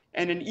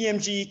an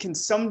EMG can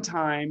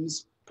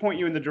sometimes point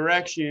you in the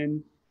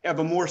direction of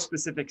a more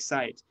specific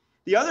site.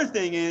 The other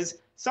thing is,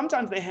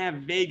 sometimes they have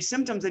vague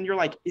symptoms and you're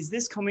like, is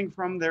this coming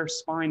from their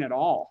spine at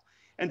all?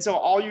 And so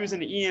I'll use an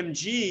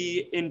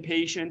EMG in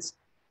patients.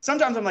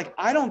 Sometimes I'm like,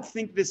 I don't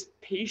think this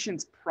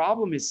patient's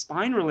problem is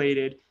spine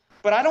related,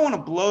 but I don't want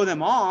to blow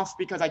them off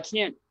because I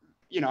can't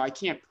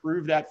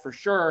prove that for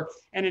sure.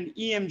 And an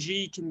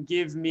EMG can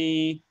give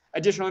me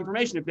additional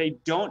information. If they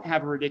don't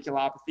have a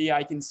radiculopathy,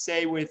 I can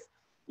say with,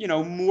 you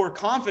know, more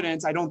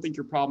confidence, I don't think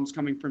your problem's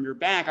coming from your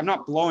back. I'm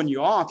not blowing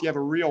you off. You have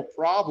a real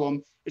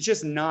problem. It's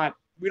just not,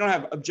 we don't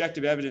have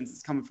objective evidence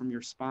it's coming from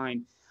your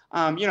spine.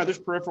 You know, there's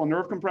peripheral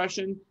nerve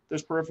compression,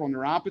 there's peripheral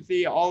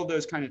neuropathy, all of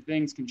those kind of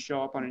things can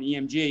show up on an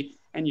EMG.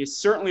 And you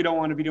certainly don't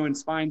want to be doing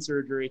spine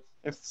surgery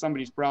if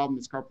somebody's problem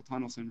is carpal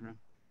tunnel syndrome.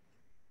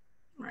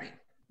 Right.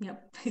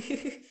 Yep.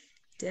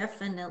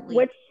 Definitely.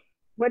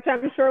 Which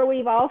I'm sure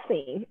we've all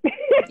seen.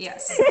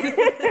 Yes.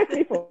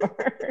 Before.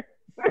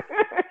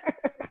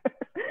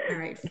 All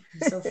right.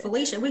 So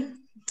Felicia, we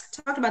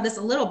talked about this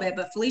a little bit,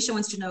 but Felicia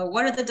wants to know,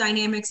 what are the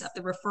dynamics of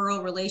the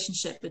referral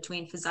relationship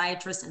between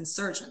physiatrists and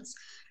surgeons?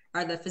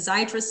 Are the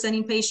physiatrists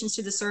sending patients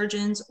to the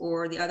surgeons,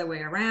 or the other way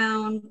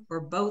around, or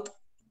both?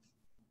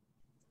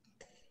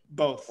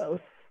 Both.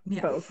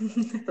 Yeah. Both,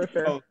 for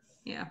sure. Both.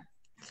 Yeah.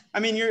 I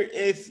mean,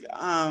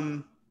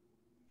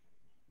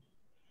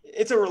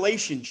 it's a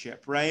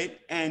relationship, right?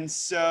 And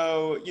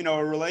so, you know,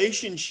 a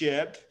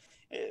relationship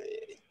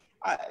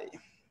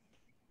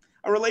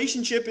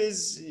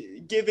is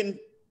give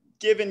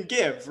and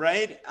give,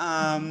 right?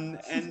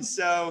 And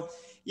so,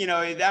 you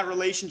know, that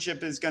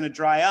relationship is going to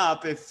dry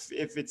up if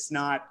it's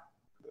not,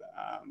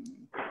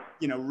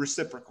 you know,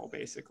 reciprocal,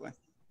 basically.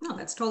 No,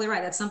 that's totally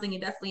right. That's something you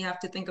definitely have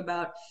to think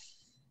about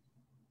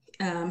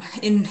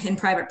in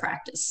private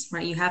practice,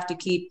 right? You have to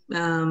keep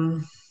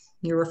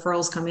your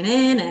referrals coming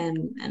in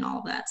and all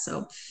of that.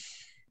 So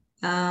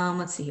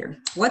let's see here.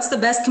 What's the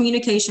best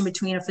communication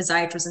between a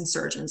physiatrist and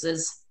surgeons?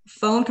 Is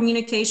phone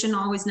communication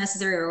always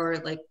necessary, or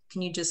like,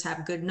 can you just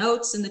have good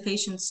notes in the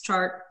patient's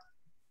chart?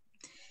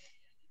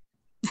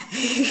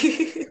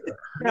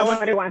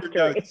 Nobody wants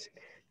to read.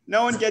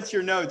 No one gets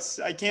your notes.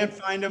 I can't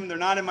find them. They're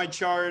not in my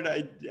chart.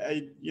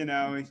 You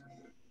know,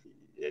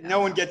 no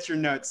one gets your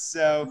notes.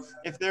 So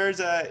if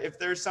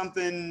there's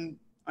something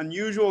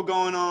unusual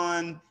going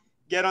on,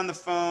 get on the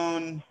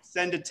phone,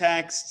 send a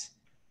text,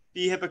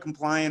 be HIPAA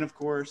compliant, of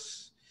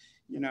course.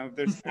 You know,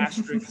 there's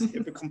asterisks,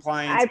 HIPAA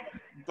compliance,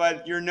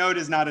 but your note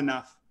is not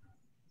enough.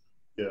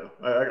 Yeah,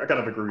 I kind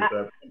of agree with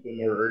that. Something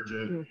more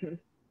urgent,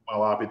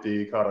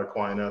 myelopathy, cauda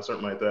equina,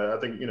 something like that. I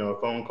think, you know,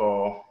 a phone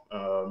call,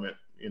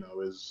 you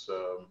know, is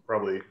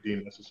probably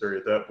deemed necessary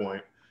at that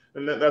point.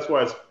 And that's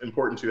why it's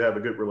important to have a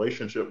good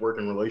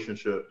working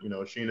relationship. You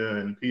know, Sheena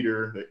and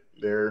Peter,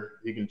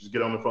 he can just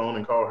get on the phone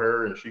and call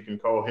her, and she can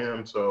call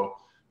him. So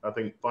I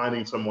think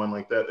finding someone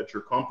like that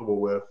you're comfortable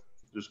with,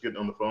 just getting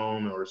on the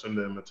phone or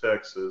sending them a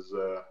text is,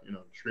 you know,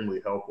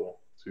 extremely helpful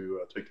to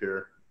take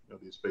care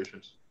of these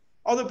patients.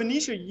 Although,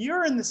 Benecia,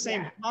 you're in the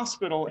same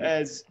hospital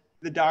as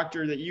the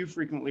doctor that you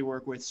frequently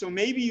work with. So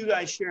maybe you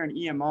guys share an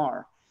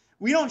EMR.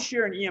 We don't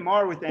share an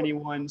EMR with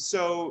anyone.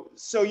 So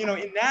you know,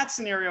 in that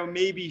scenario,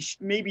 maybe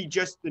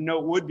just the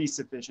note would be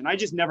sufficient. I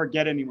just never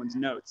get anyone's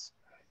notes.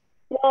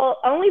 Well,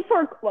 only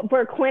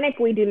for clinic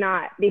we do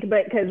not,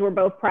 because we're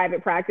both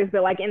private practice,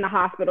 but like in the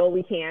hospital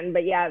we can.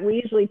 But yeah, we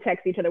usually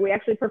text each other. We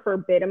actually prefer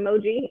bit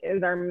emoji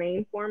is our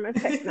main form of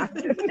text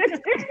message.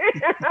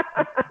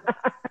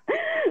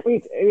 We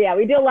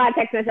do a lot of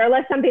text message,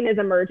 unless something is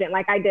emergent.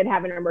 Like I did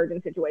have an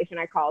emergent situation.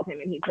 I called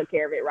him and he took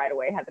care of it right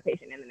away, had the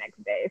patient in the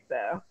next day.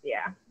 So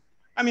yeah.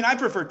 I mean, I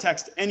prefer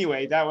text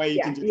anyway. That way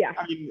you can just,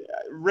 I mean,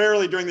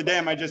 rarely during the day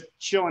am I just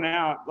chilling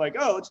out like,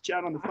 oh, let's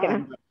chat on the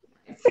phone. But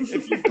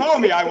if you call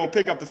me, I will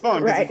pick up the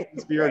phone because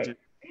it's be urgent.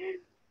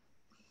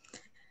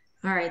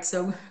 All right.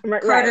 So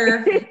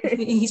Carter,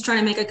 he's trying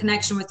to make a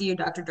connection with you,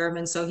 Dr.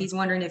 Derman. So he's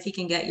wondering if he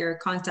can get your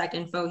contact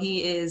info.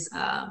 He is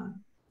a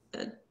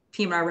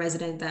PM&R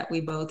resident that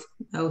we both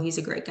know. He's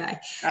a great guy.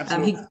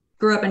 Absolutely. He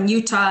grew up in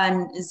Utah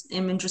and is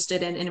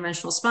interested in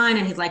interventional spine,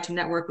 and he'd like to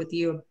network with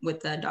you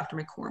with Dr.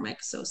 McCormick.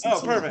 So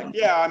perfect.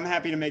 Yeah, I'm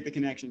happy to make the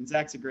connection.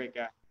 Zach's a great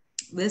guy.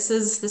 This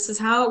is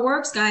how it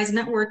works, guys.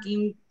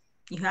 Networking.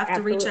 You have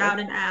to reach out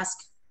and ask.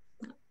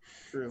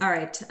 True. All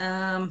right.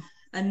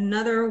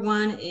 Another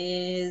one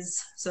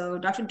is, so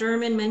Dr.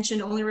 Derman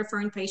mentioned only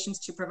referring patients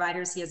to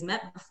providers he has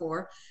met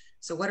before.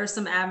 So what are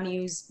some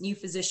avenues new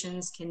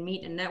physicians can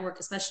meet and network,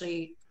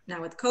 especially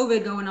now with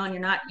COVID going on?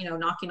 You're not, you know,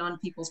 knocking on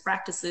people's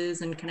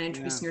practices and kind of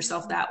introducing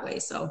yourself that way.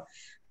 So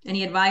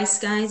any advice,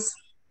 guys?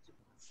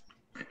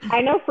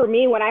 I know for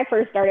me, when I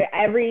first started,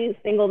 every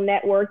single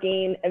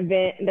networking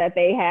event that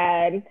they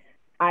had,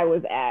 I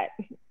was at.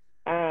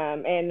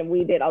 And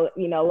we did,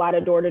 you know, a lot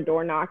of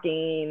door-to-door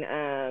knocking.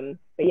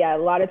 But yeah, a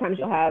lot of times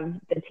you'll have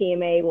the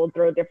TMA will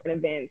throw different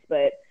events,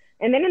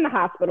 and then in the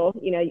hospital,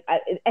 you know,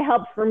 it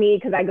helps for me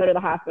because I go to the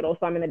hospital,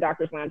 so I'm in the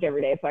doctor's lounge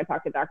every day. So I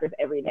talk to doctors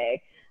every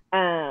day.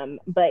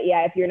 But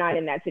yeah, if you're not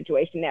in that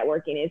situation,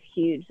 networking is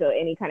huge. So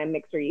any kind of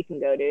mixer you can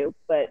go to,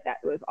 but that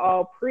was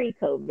all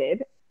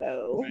pre-COVID.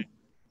 So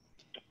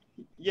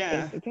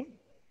yeah,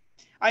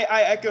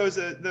 I echo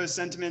those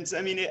sentiments.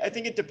 I mean, I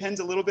think it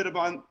depends a little bit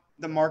upon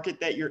the market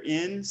that you're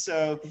in.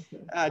 So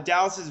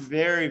Dallas is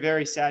very,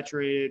 very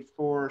saturated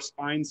for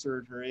spine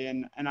surgery,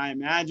 and I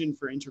imagine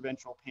for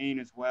interventional pain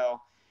as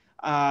well.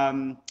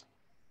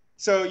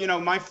 So, you know,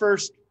 my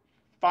first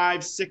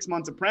 5-6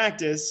 months of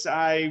practice,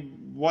 I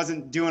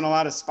wasn't doing a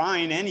lot of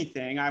spine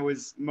anything. I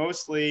was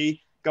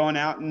mostly going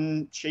out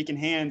and shaking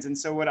hands. And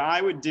so what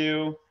I would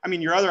do, I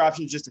mean, your other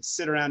option is just to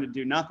sit around and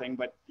do nothing,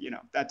 but you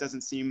know, that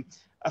doesn't seem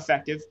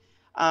effective.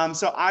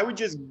 So I would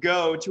just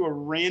go to a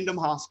random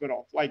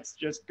hospital, like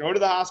just go to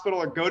the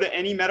hospital or go to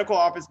any medical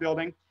office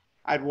building.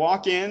 I'd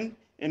walk in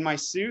my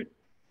suit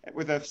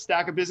with a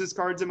stack of business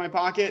cards in my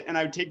pocket, and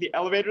I would take the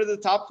elevator to the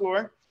top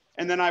floor.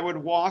 And then I would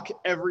walk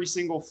every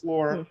single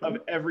floor of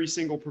every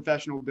single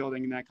professional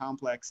building in that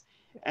complex.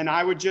 And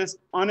I would just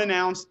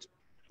unannounced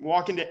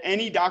walk into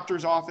any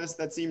doctor's office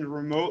that seemed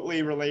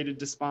remotely related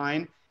to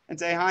spine and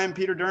say, "Hi, I'm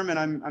Peter Derman.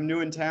 I'm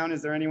new in town.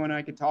 Is there anyone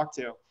I could talk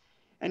to?"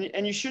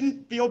 And you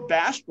shouldn't feel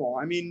bashful.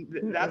 I mean,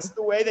 that's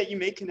the way that you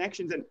make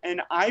connections.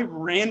 And I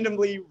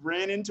randomly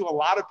ran into a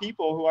lot of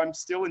people who I'm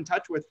still in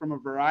touch with from a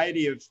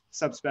variety of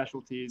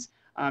subspecialties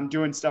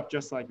doing stuff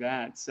just like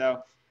that.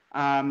 So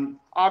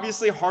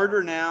obviously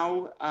harder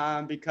now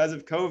because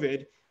of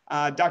COVID,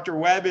 Dr.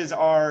 Webb is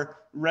our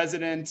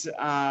resident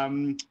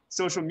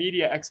social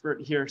media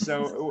expert here.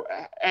 So,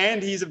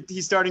 and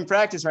he's starting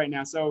practice right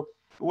now. So,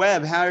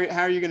 Webb, how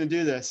are you going to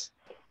do this?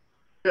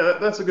 Yeah,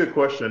 that's a good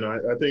question.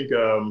 I think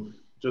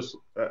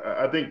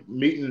I think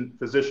meeting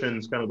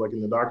physicians kind of like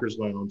in the doctor's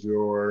lounge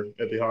or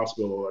at the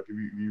hospital, like if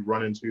you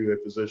run into a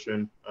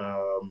physician,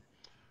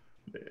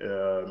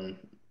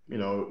 you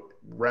know,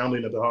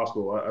 rounding at the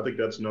hospital, I think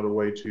that's another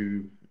way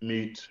to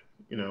meet,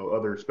 you know,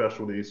 other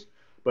specialties.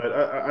 But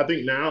I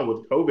think now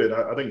with COVID,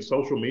 I think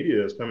social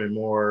media is coming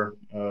more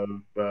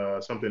of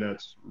something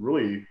that's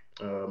really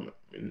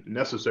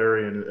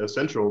necessary and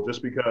essential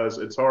just because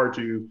it's hard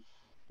to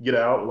get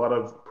out. A lot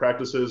of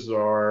practices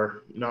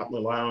are not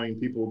allowing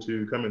people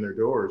to come in their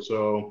doors.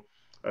 So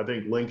I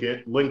think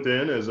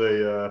LinkedIn is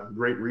a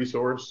great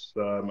resource.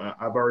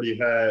 I've already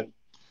had,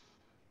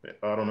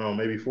 I don't know,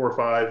 maybe 4 or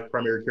 5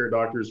 primary care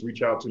doctors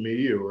reach out to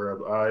me,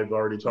 or I've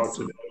already talked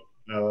to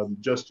them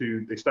just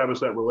to establish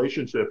that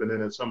relationship. And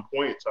then at some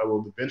point, I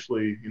will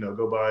eventually, you know,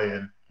 go by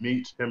and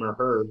meet him or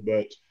her.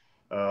 But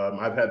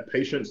I've had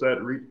patients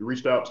that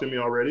reached out to me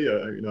already,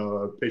 you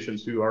know,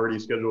 patients who already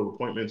scheduled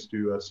appointments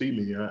to see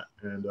me.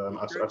 And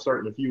I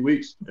start in a few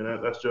weeks,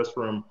 and that's just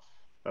from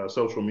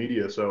social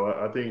media. So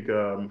I think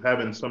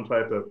having some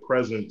type of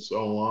presence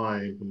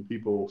online when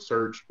people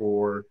search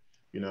for,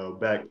 you know,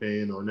 back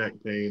pain or neck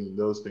pain and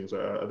those things,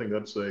 I think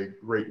that's a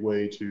great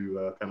way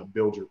to kind of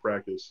build your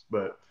practice.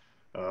 But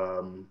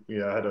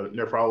yeah, I had a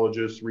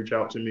nephrologist reach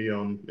out to me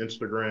on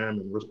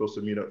Instagram, and we're supposed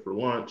to meet up for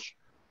lunch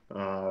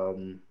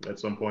at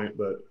some point.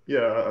 But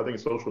yeah, I think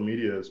social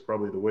media is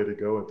probably the way to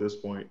go at this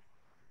point.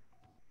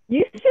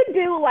 You should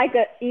do like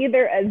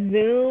either a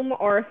Zoom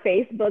or a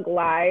Facebook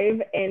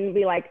Live and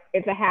be like,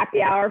 it's a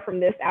happy hour from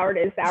this hour to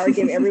this hour.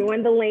 Give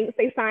everyone the links.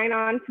 They sign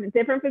on to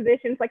different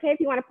physicians. Like, hey, if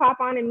you want to pop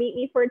on and meet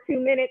me for 2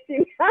 minutes,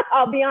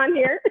 I'll be on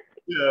here.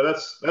 Yeah,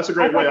 that's a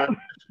great way. I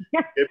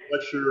gave a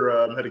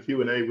lecture, had a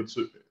Q&A with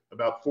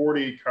about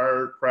 40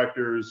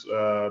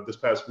 chiropractors this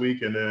past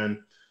week, and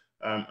then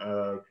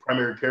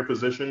primary care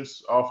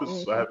physicians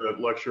office. I have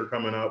a lecture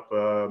coming up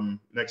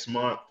next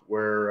month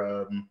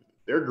where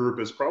their group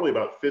is probably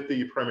about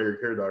 50 primary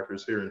care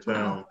doctors here in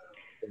town.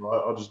 So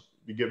I'll just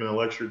be giving a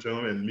lecture to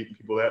them and meeting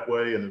people that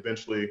way, and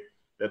eventually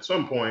at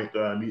some point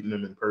meeting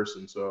them in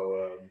person.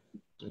 So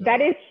you know.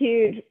 That is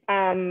huge.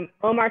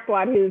 Omar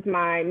Swad, who's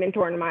my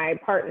mentor and my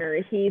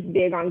partner, he's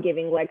big on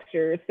giving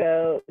lectures.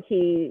 So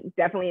he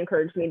definitely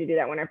encouraged me to do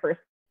that when I first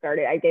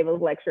started. I gave a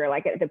lecture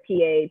like at the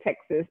PA,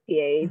 Texas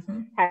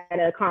PA, had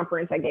a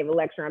conference. I gave a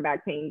lecture on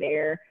back pain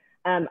there.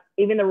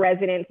 Even the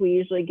residents, we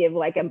usually give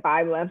like a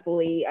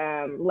bi-monthly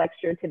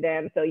lecture to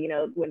them. So, you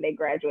know, when they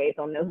graduate,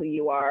 they'll know who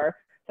you are.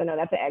 So no,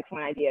 that's an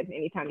excellent idea.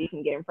 Anytime you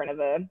can get in front of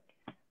a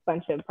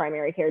bunch of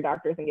primary care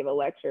doctors and give a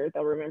lecture,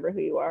 they'll remember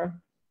who you are.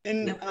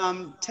 In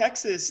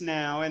Texas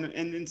now, and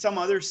in some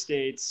other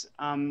states,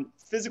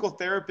 physical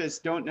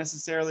therapists don't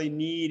necessarily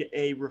need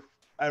a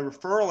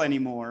referral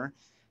anymore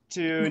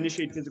to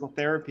initiate physical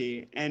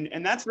therapy.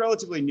 And that's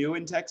relatively new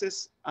in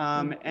Texas.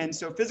 And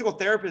so physical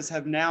therapists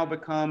have now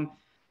become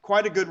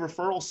quite a good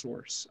referral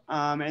source.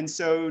 And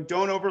so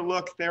don't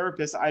overlook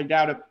therapists. I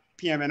doubt a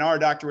PM&R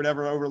doctor would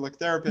ever overlook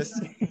therapists,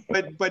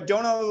 but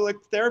don't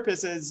overlook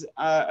therapists as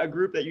a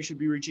group that you should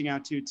be reaching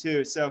out to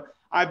too. So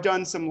I've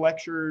done some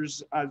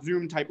lectures,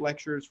 Zoom type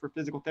lectures for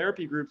physical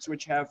therapy groups,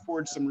 which have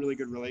forged some really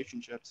good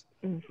relationships.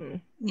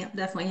 Yeah,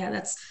 definitely. Yeah,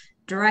 that's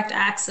direct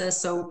access.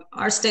 So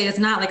our state is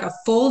not like a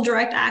full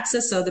direct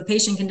access. So the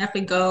patient can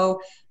definitely go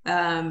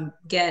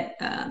get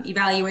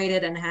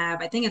evaluated and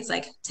have, I think it's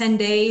like 10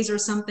 days or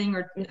something,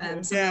 or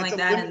something like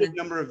that. And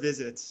number of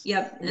visits.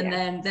 Yep.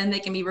 And then they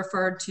can be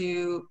referred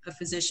to a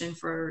physician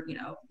for, you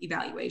know,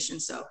 evaluation.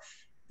 So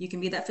you can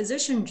be that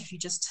physician if you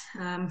just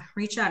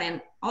reach out.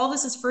 And all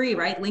this is free,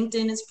 right?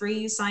 LinkedIn is free.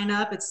 You sign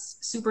up. It's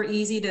super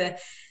easy to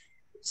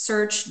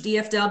search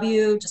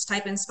DFW, just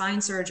type in spine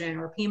surgeon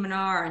or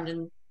PM&R, and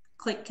then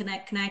click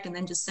connect, and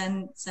then just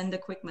send a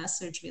quick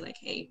message, be like,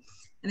 hey.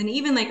 And then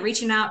even like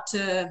reaching out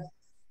to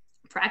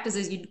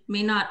practices, you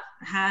may not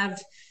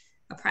have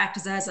a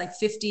practice that has like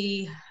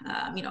 50,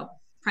 you know,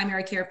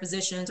 primary care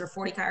physicians or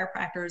 40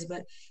 chiropractors,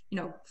 but, you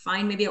know,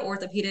 find maybe an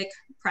orthopedic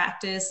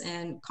practice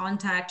and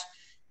contact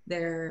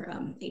their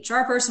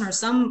HR person or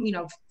some, you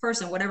know,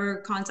 person, whatever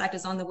contact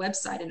is on the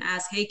website, and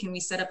ask, hey, can we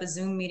set up a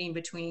Zoom meeting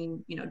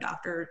between, you know,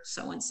 Dr.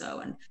 So-and-so?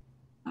 And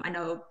I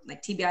know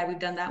like TBI, we've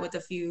done that with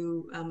a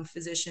few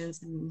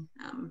physicians, and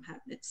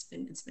it's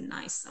been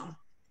nice. So.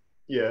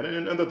 Yeah, and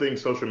another thing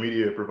social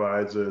media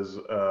provides is,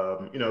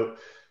 you know,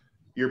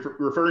 your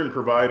referring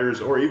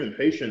providers or even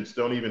patients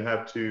don't even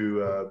have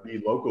to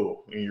be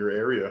local in your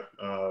area.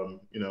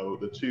 You know,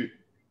 the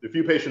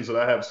few patients that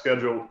I have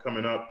scheduled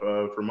coming up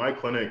for my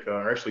clinic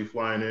are actually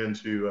flying in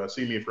to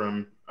see me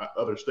from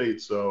other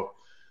states. So,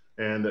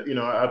 and you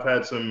know, I've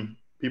had some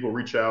people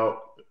reach out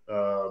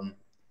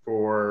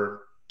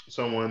for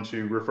someone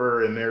to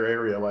refer in their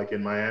area, like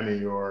in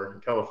Miami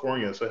or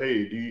California. So,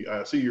 hey,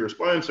 I see you're a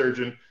spine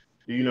surgeon.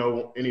 Do you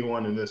know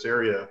anyone in this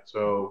area?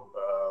 So,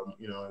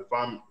 you know, if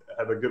I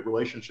have a good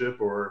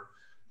relationship or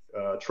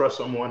trust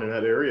someone in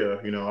that area,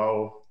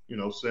 I'll,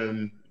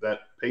 send that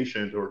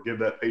patient or give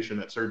that patient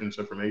that surgeon's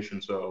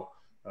information. So,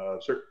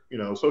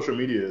 social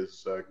media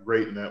is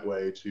great in that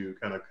way to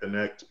kind of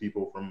connect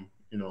people from,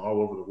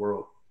 all over the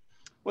world.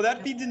 Well,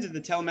 that feeds into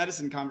the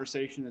telemedicine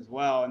conversation as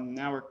well. And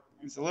now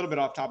it's a little bit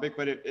off topic,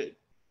 but it's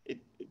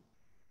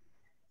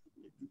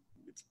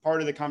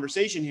part of the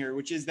conversation here,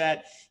 which is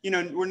that,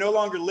 we're no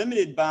longer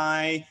limited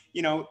by,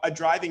 a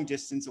driving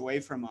distance away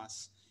from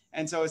us.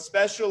 And so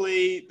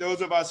especially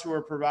those of us who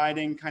are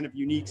providing kind of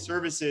unique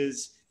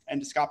services,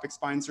 endoscopic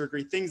spine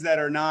surgery, things that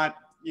are not,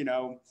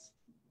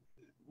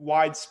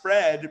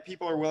 widespread,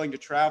 people are willing to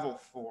travel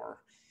for.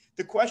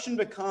 The question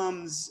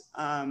becomes,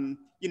 my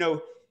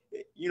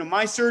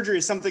surgery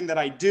is something that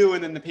I do,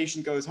 and then the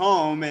patient goes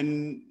home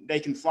and they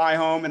can fly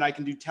home and I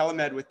can do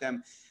telemed with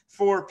them.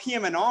 For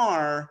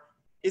PM&R,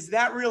 is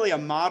that really a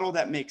model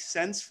that makes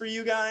sense for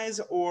you guys,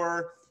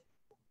 or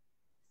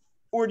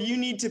do you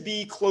need to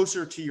be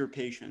closer to your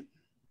patient?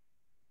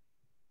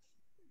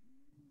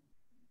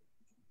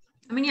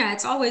 I mean, yeah,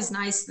 it's always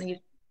nice.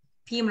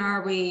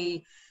 PM&R,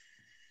 we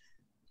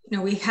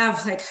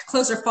have like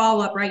closer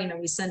follow-up, right?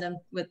 We send them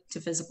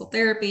to physical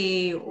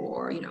therapy,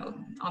 or,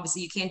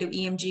 obviously you can't do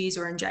EMGs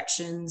or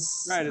injections.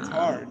 Right, it's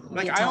hard.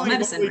 Like I only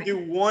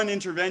do one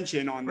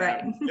intervention on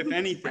that, right. If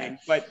anything,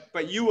 right.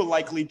 but you will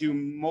likely do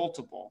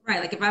multiple. Right,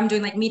 like if I'm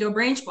doing like medial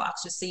branch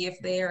blocks to see if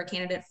they are a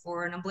candidate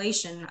for an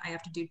ablation, I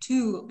have to do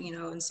two,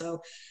 and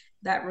so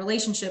that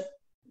relationship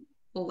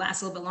will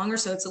last a little bit longer.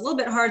 So it's a little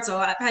bit hard. So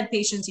I've had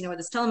patients, with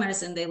this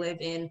telemedicine, they live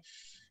in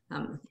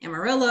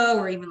Amarillo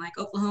or even like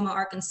Oklahoma,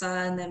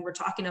 Arkansas, and then we're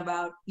talking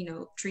about,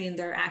 treating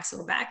their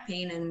axial back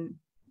pain. And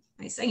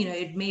I say,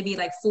 it may be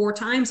like 4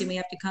 times you may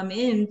have to come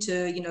in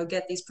to,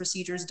 get these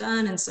procedures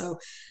done. And so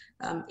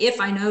if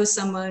I know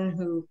someone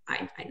who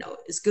I know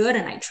is good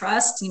and I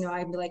trust,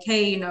 I'd be like,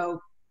 hey,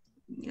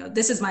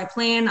 this is my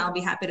plan. I'll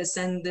be happy to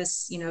send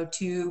this,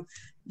 to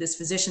this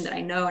physician that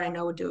I know and I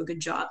know would do a good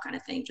job, kind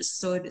of thing, just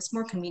so it's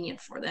more convenient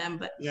for them.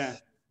 But yeah,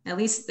 at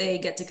least they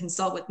get to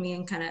consult with me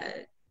and kind of,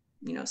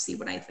 see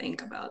what I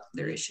think about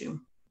their issue.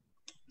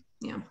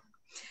 Yeah.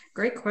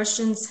 Great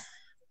questions.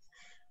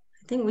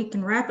 I think we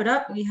can wrap it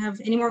up. We have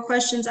any more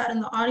questions out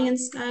in the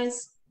audience,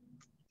 guys?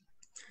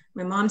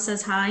 My mom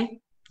says hi.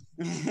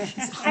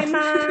 Hi,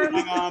 Mom.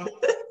 Hi, Mom.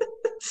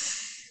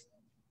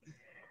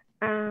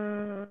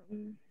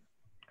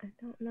 I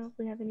don't know if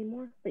we have any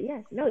more, but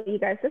yeah, no, you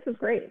guys, this is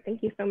great.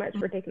 Thank you so much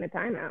for taking the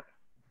time out.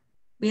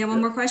 We have one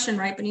more question,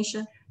 right,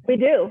 Benecia? We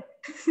do.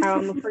 I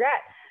almost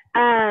forgot.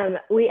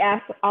 We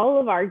asked all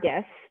of our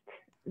guests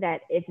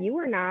that if you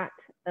were not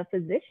a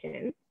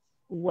physician,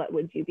 what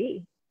would you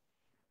be?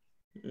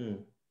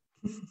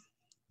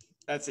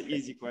 That's an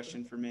easy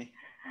question for me.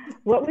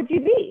 What would you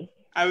be?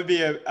 I would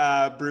be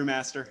a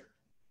brewmaster.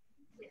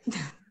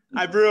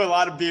 I brew a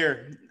lot of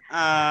beer.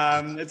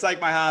 It's like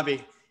my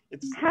hobby.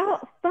 It's how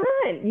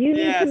fun.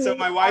 So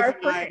my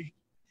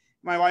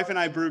wife and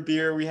I brew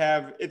beer.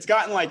 It's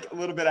gotten like a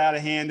little bit out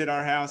of hand in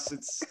our house.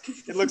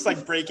 It looks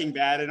like Breaking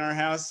Bad in our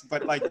house,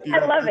 but like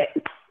beer. I love it.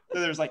 So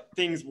there's like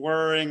things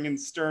whirring and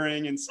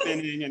stirring and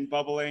spinning and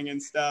bubbling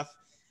and stuff.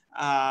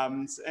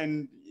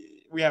 And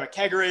we have a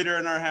kegerator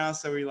in our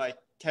house, so we like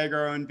keg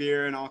our own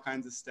beer and all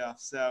kinds of stuff.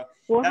 So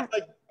that's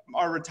like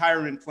our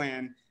retirement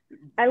plan.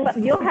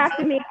 You'll have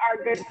to meet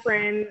our good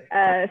friend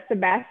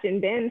Sebastian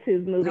Benz,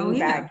 who's moving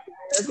back.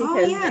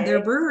 Their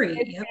brewery.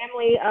 His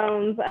family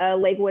owns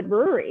Lakewood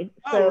Brewery,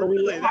 so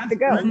we have to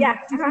go. Yeah,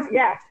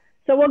 yeah.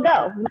 So we'll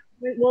go.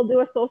 We'll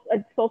do a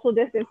social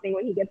distancing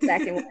when he gets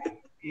back.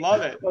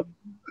 Love it.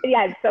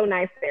 Yeah, it's so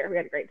nice there. We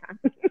had a great time.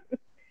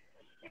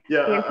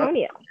 Yeah,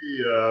 Antonio.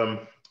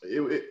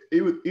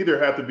 It would either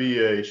have to be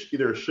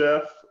either a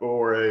chef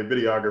or a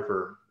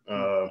videographer.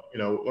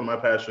 One of my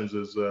passions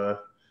is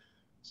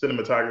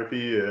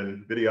cinematography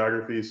and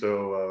videography,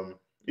 so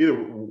either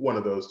one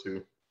of those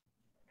two.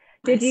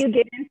 Did you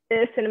get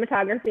into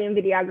cinematography and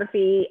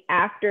videography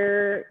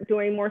after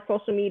doing more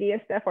social media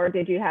stuff, or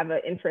did you have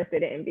an interest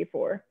in it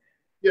before?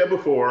 Yeah,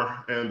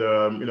 before. And,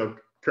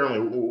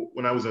 currently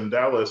when I was in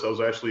Dallas, I was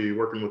actually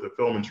working with a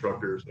film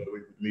instructor. So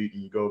we would meet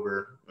and go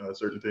over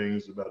certain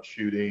things about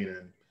shooting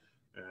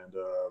and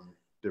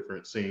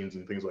different scenes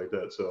and things like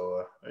that.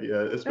 So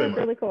it's been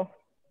really cool.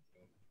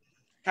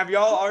 Have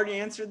y'all already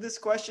answered this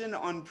question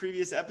on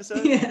previous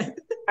episodes? Yeah.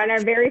 On our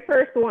very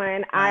first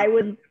one, I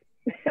would,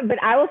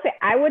 but I will say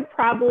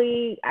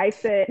I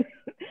said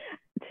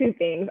 2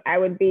 things. I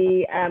would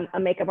be a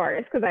makeup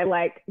artist because I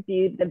like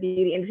the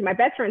beauty industry. My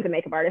best friend's a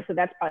makeup artist, so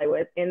that's probably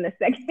what. In the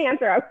second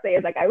answer, I would say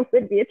is like I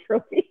would be a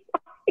trophy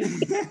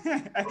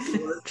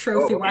wife.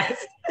 Trophy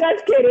wife.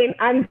 Just kidding.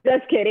 I'm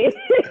just kidding.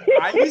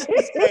 I used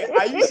to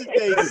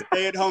say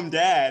stay-at-home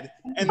dad,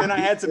 and then I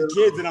had some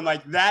kids, and I'm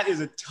like, that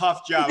is a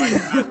tough job.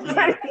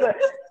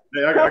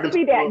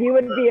 Trophy dad. You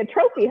would be a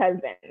trophy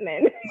husband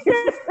then.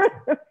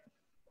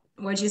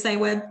 What'd you say,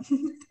 Webb?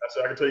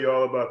 I can tell you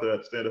all about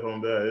that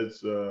stay-at-home dad.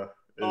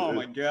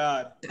 My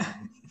God.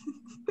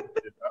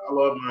 I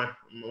love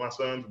my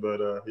sons, but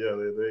they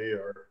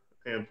are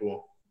a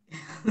handful.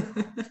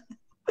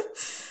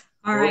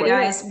 All right,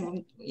 guys.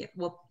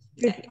 Well,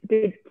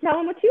 dude, tell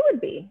them what you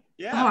would be.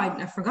 Yeah. Oh,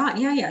 I forgot.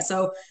 Yeah.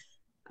 So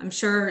I'm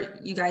sure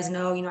you guys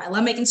know, I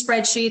love making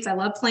spreadsheets. I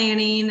love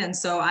planning. And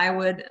so I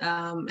would,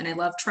 and I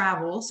love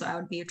travel. So I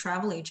would be a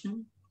travel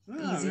agent.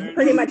 Easy.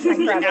 Pretty much like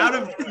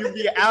you'd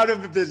be out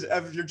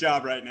of your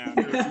job right now.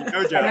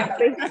 No job.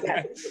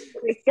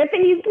 Good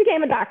thing you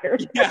became a doctor.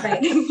 Yeah.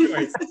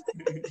 Right.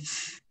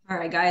 All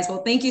right, guys.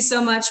 Well, thank you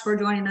so much for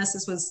joining us.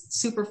 This was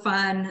super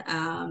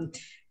fun.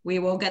 We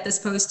will get this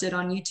posted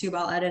on YouTube.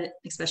 I'll edit it,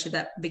 especially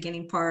that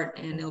beginning part,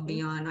 and it'll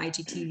be on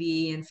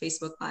IGTV and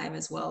Facebook Live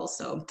as well.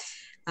 So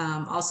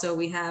also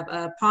we have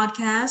a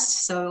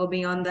podcast, so it'll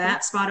be on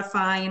that,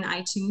 Spotify and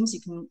iTunes.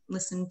 You can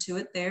listen to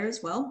it there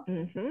as well.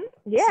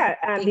 Yeah.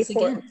 So thanks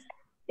again.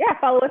 Yeah,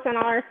 follow us on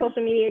all our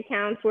social media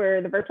accounts.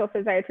 We're the Virtual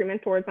Physiatry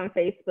Mentors on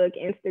Facebook,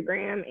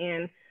 Instagram,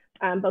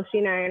 and both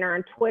Sheena and I are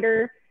on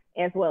Twitter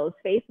as well as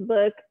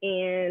Facebook.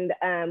 And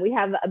we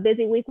have a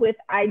busy week with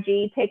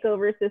IG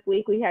takeovers this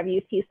week. We have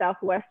UT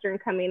Southwestern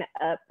coming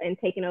up and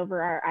taking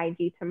over our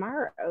IG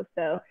tomorrow.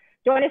 So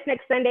join us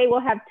next Sunday.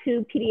 We'll have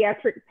 2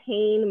 pediatric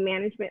pain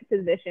management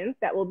physicians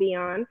that will be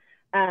on,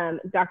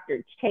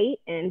 Dr. Chait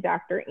and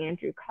Dr.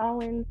 Andrew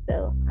Collins.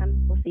 So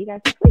we'll see you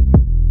guys next week.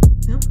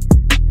 Yep.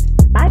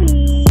 Bye.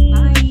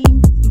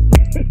 Bye.